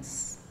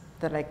paintings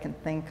that I can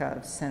think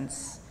of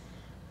since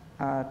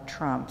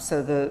Trump.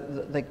 So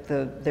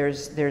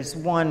there's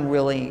one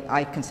really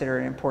I consider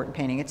an important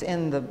painting. It's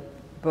in the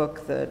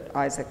book that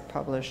Isaac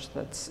published.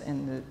 That's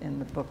in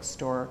the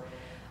bookstore,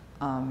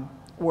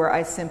 where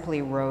I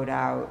simply wrote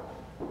out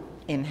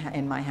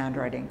in my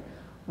handwriting,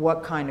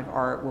 what kind of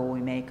art will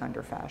we make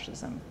under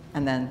fascism?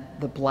 And then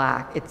the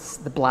black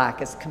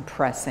is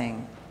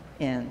compressing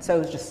in. So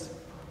it's just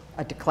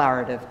a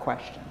declarative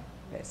question,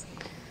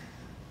 basically.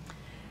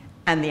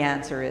 And the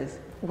answer is,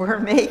 we're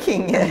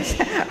making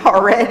it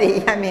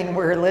already. I mean,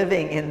 we're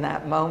living in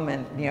that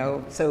moment, you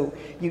know. So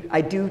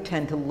I do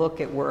tend to look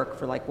at work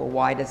for like, well,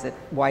 why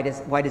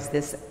does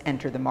this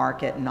enter the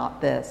market and not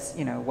this?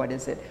 You know, what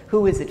is it?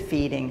 Who is it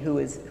feeding?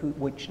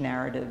 Which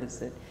narrative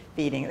is it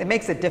feeding? It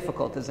makes it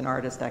difficult as an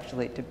artist,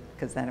 actually,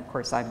 because then, of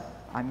course,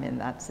 I'm in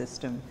that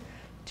system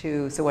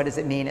too. So what does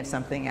it mean if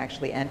something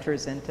actually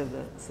enters into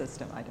the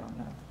system? I don't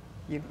know.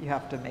 You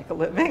have to make a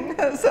living,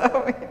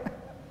 so.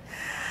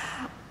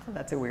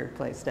 That's a weird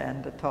place to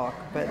end a talk,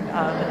 but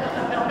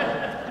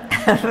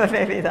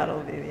maybe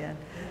that'll be the end.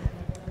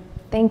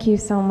 Thank you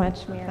so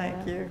much, Mira.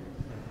 Thank you.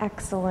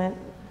 Excellent.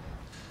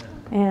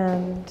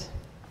 And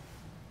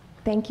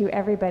thank you,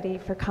 everybody,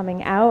 for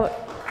coming out.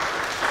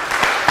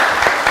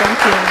 Thank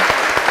you.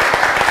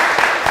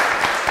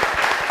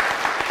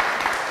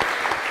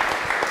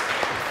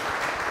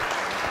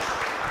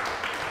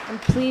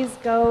 And please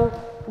go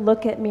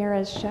look at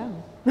Mira's show.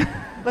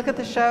 Look at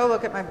the show,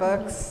 look at my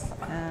books,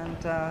 and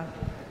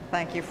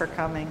thank you for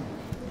coming.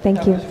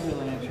 Thank you. That was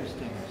really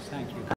interesting. Thank you.